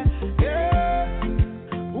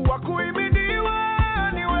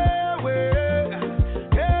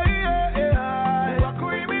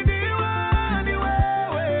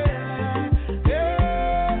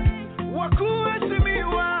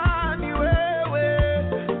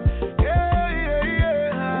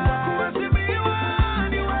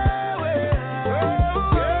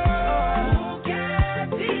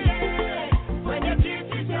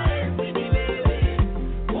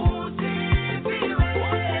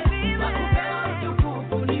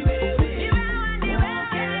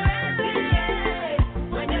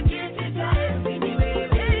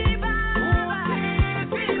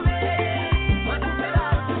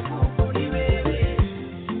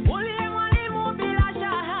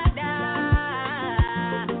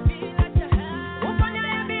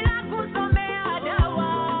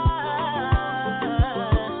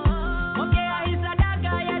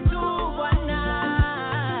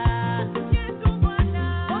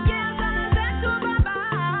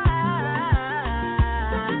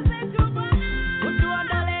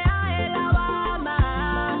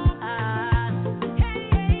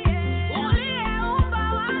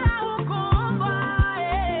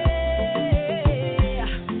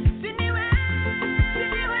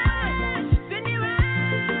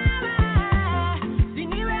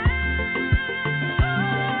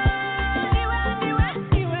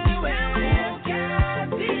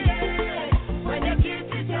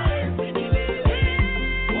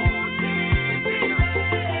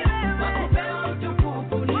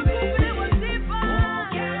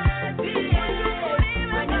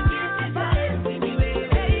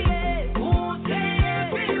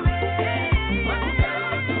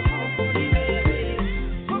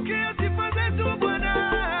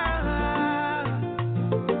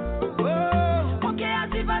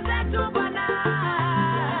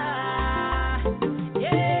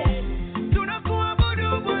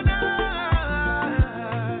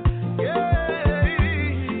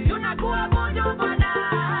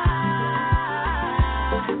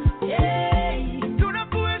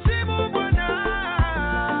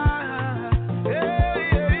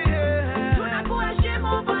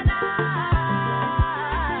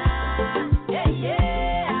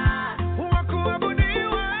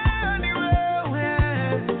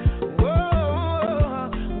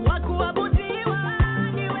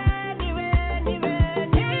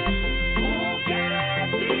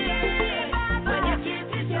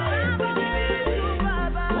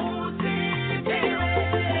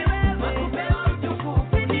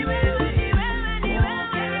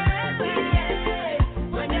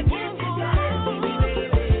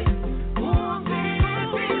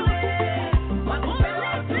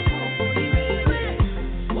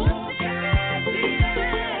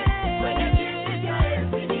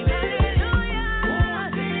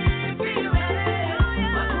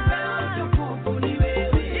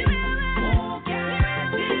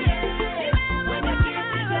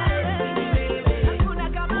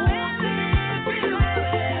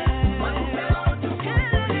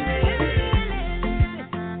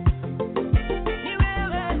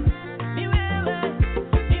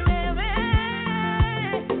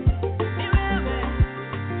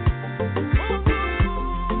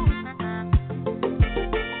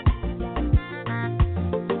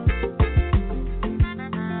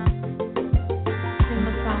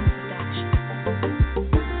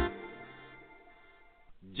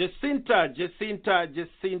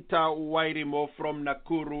Jacinta Wairimo from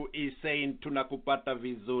Nakuru is saying tunakupata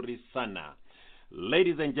vizuri sana.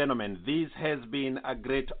 Ladies and gentlemen, this has been a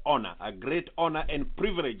great honor and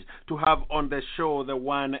privilege to have on the show the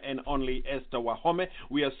one and only Esther Wahome.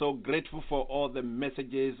 We are so grateful for all the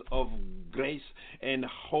messages of grace and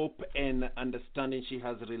hope and understanding she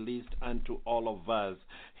has released unto all of us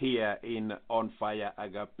here in Onfire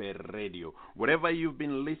Agape Radio. Wherever you've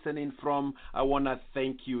been listening from, I want to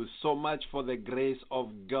thank you so much for the grace of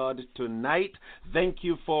God tonight. Thank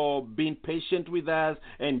you for being patient with us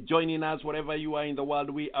and joining us wherever you are in the world.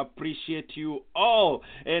 We appreciate you all,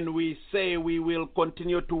 and we say we will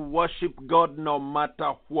continue to worship God no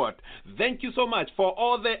matter what. Thank you so much for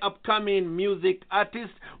all the upcoming music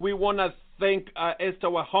artists. We want to thank Esther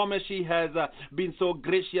Wahome. She has been so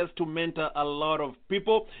gracious to mentor a lot of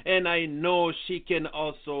people, and I know she can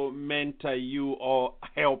also mentor you or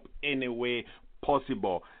help any way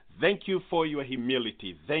possible. Thank you for your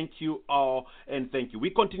humility. Thank you all, and thank you. We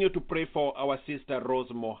continue to pray for our sister Rose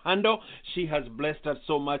Mohando. She has blessed us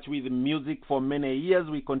so much with music for many years.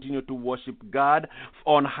 We continue to worship God.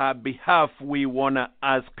 On her behalf, we want to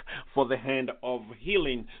ask for the hand of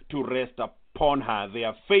healing to rest upon her. They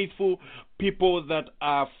are faithful people that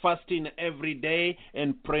are fasting every day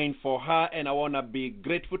and praying for her, and I want to be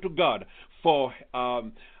grateful to God for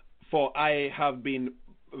I have been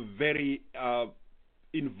very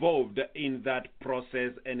involved in that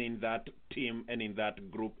process and in that team and in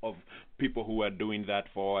that group of people who are doing that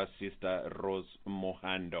for our sister Rose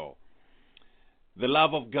Mohando. The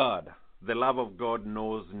love of God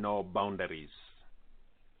knows no boundaries.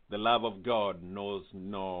 The love of God knows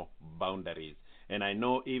no boundaries. And I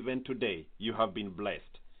know even today you have been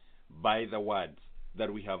blessed by the words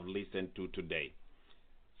that we have listened to today.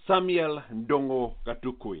 Samuel Ndongo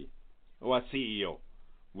Katukui, our CEO,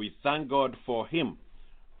 we thank God for him,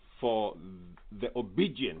 for the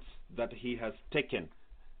obedience that he has taken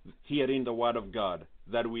here in the Word of God,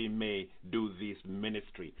 that we may do this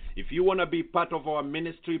ministry. If you want to be part of our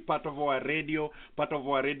ministry, part of our radio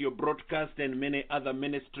broadcast, and many other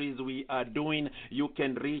ministries we are doing, you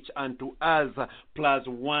can reach unto us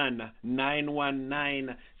 +1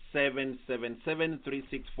 919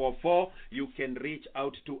 777-3644. You can reach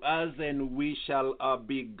out to us, and we shall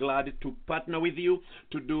be glad to partner with you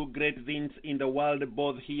to do great things in the world,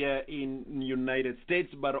 both here in the United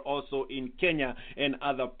States, but also in Kenya and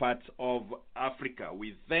other parts of Africa.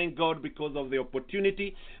 We thank God because of the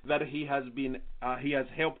opportunity that He has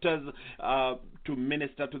helped us to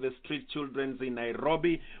minister to the street children in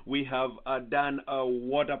Nairobi. We have done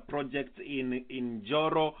water projects in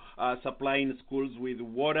Joro, supplying schools with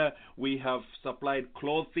water. We have supplied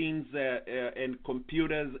clothing and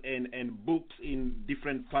computers and books in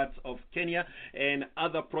different parts of Kenya, and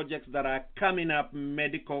other projects that are coming up.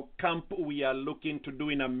 Medical camp, we are looking to do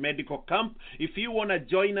in a medical camp. If you want to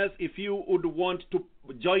join us, if you would want to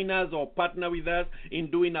join us or partner with us in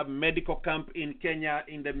doing a medical camp in Kenya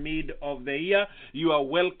in the mid of the year, you are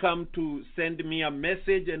welcome to send me a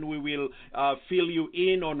message, and we will fill you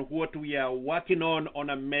in on what we are working on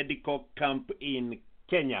a medical camp in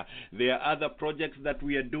Kenya. There are other projects that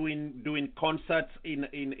we are doing concerts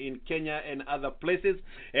in Kenya and other places,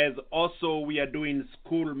 as also we are doing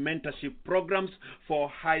school mentorship programs for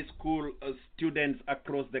high school students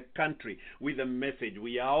across the country with a message.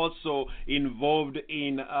 We are also involved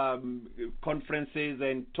in conferences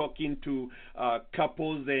and talking to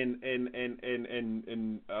couples and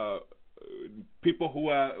people who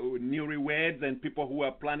are newlyweds and people who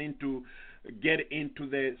are planning to get into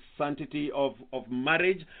the sanctity of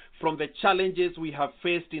marriage. From the challenges we have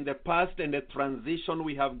faced in the past and the transition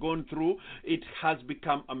we have gone through, it has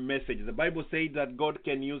become a message. The Bible says that God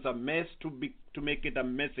can use a mess to make it a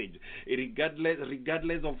message.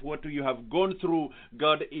 Regardless of what you have gone through,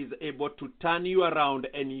 God is able to turn you around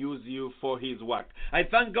and use you for His work. I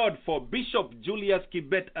thank God for Bishop Julius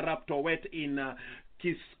Kibet Raptowet in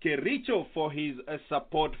Kericho for his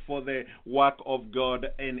support for the work of God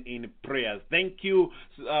and in prayers. Thank you,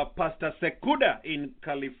 Pastor Sekuda in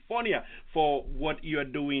California, for what you are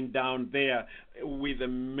doing down there with the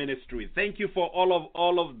ministry. Thank you for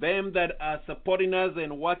all of them that are supporting us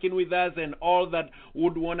and working with us, and all that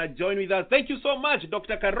would want to join with us. Thank you so much,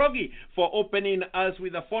 Dr. Karogi, for opening us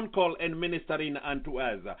with a phone call and ministering unto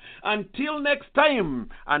us. Until next time,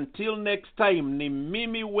 ni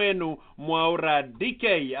mimi wenu Mwaura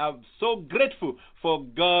DK. I'm so grateful for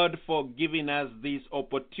God for giving us this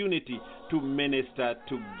opportunity to minister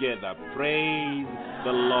together. Praise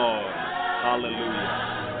the Lord.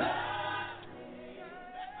 Hallelujah.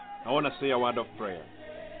 I want to say a word of prayer.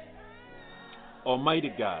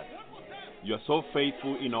 Almighty God, You are so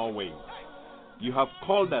faithful in all ways. You have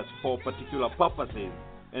called us for particular purposes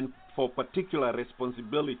and for particular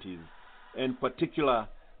responsibilities and particular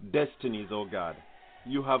destinies, O God.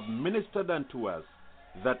 You have ministered unto us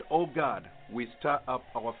that, O God, we stir up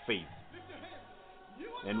our faith.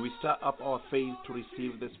 And we stir up our faith to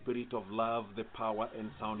receive the spirit of love, the power, and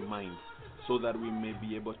sound mind, so that we may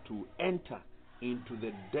be able to enter into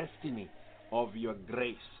the destiny of your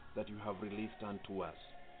grace that you have released unto us.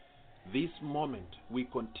 This moment we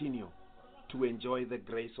continue to enjoy the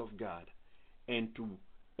grace of God and to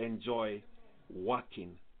enjoy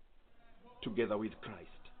working together with Christ.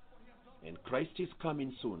 And Christ is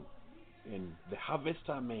coming soon, and the harvest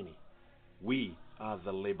are many. We are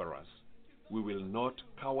the laborers. We will not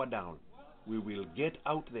cower down. We will get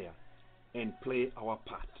out there and play our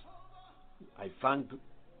part. I thank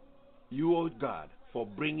you, O God, for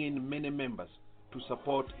bringing many members to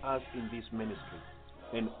support us in this ministry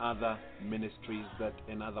and other ministries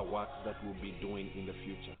and other works that we'll be doing in the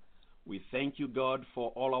future. We thank you, God,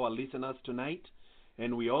 for all our listeners tonight,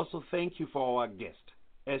 and we also thank you for our guest,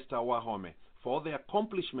 Esther Wahome, for the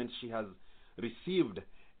accomplishments she has received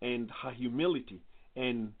and her humility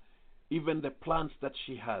and even the plans that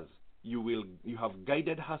she has. You have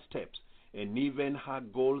guided her steps, and even her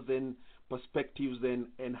goals and perspectives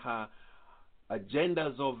and her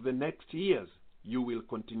agendas of the next years. You will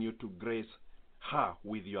continue to grace her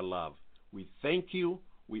with your love. We thank you,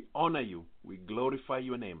 we honor you, we glorify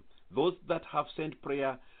your name. Those that have sent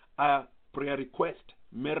prayer request,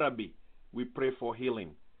 Merabi, we pray for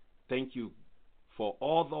healing. Thank you for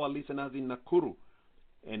all our listeners in Nakuru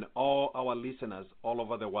and all our listeners all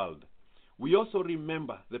over the world. We also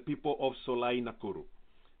remember the people of Solai, Nakuru,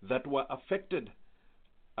 that were affected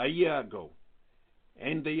a year ago,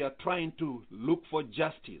 and they are trying to look for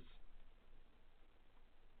justice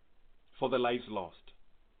for the lives lost.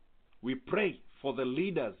 We pray for the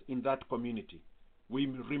leaders in that community. We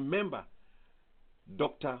remember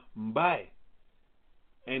Dr. Mbaye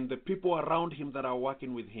and the people around him that are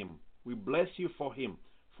working with him. We bless you for him,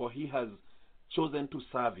 for he has chosen to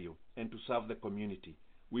serve you and to serve the community.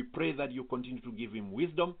 We pray that you continue to give him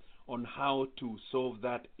wisdom on how to solve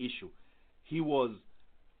that issue. He was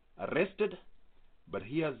arrested, but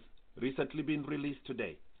he has recently been released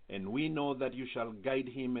today. And we know that you shall guide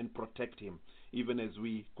him and protect him, even as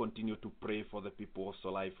we continue to pray for the people of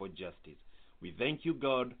Solai for justice. We thank you,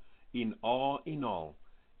 God, in all,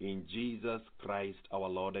 in Jesus Christ, our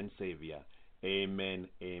Lord and Savior. Amen,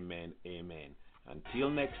 amen, amen. Until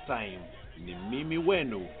next time, ni mimi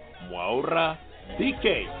wenu, Mwaura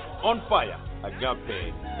DK, Onfire,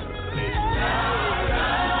 Agape, Radio.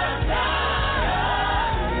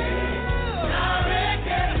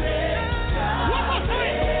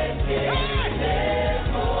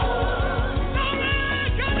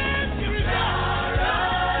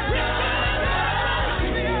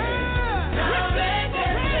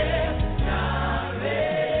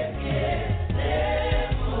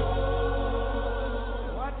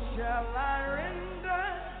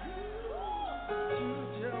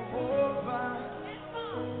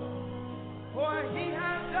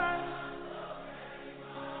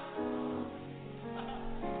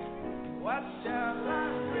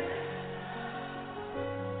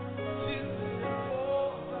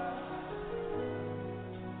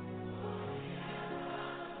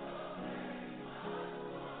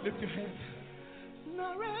 Lift your hands.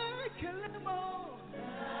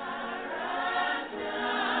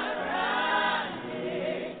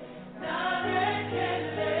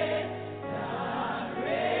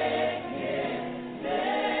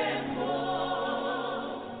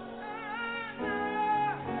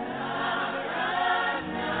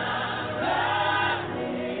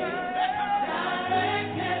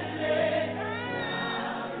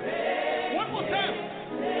 One more time.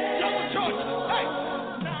 Double church.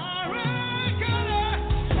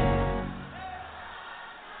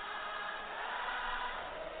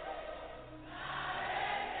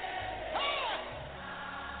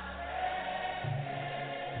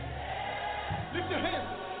 Lift your hands.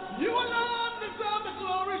 You alone deserve the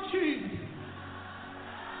glory, Jesus.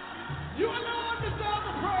 You alone deserve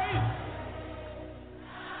the praise.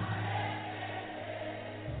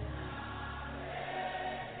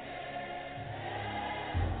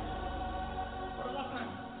 For the last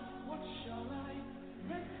time, what shall I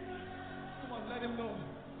render? Come on, let him know.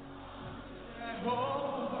 Oh,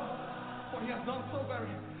 for he has done so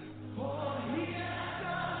very. For he has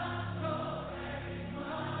done so very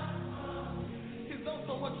much. He's done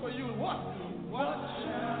so much for you. What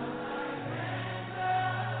shall I render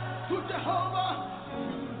to Jehovah?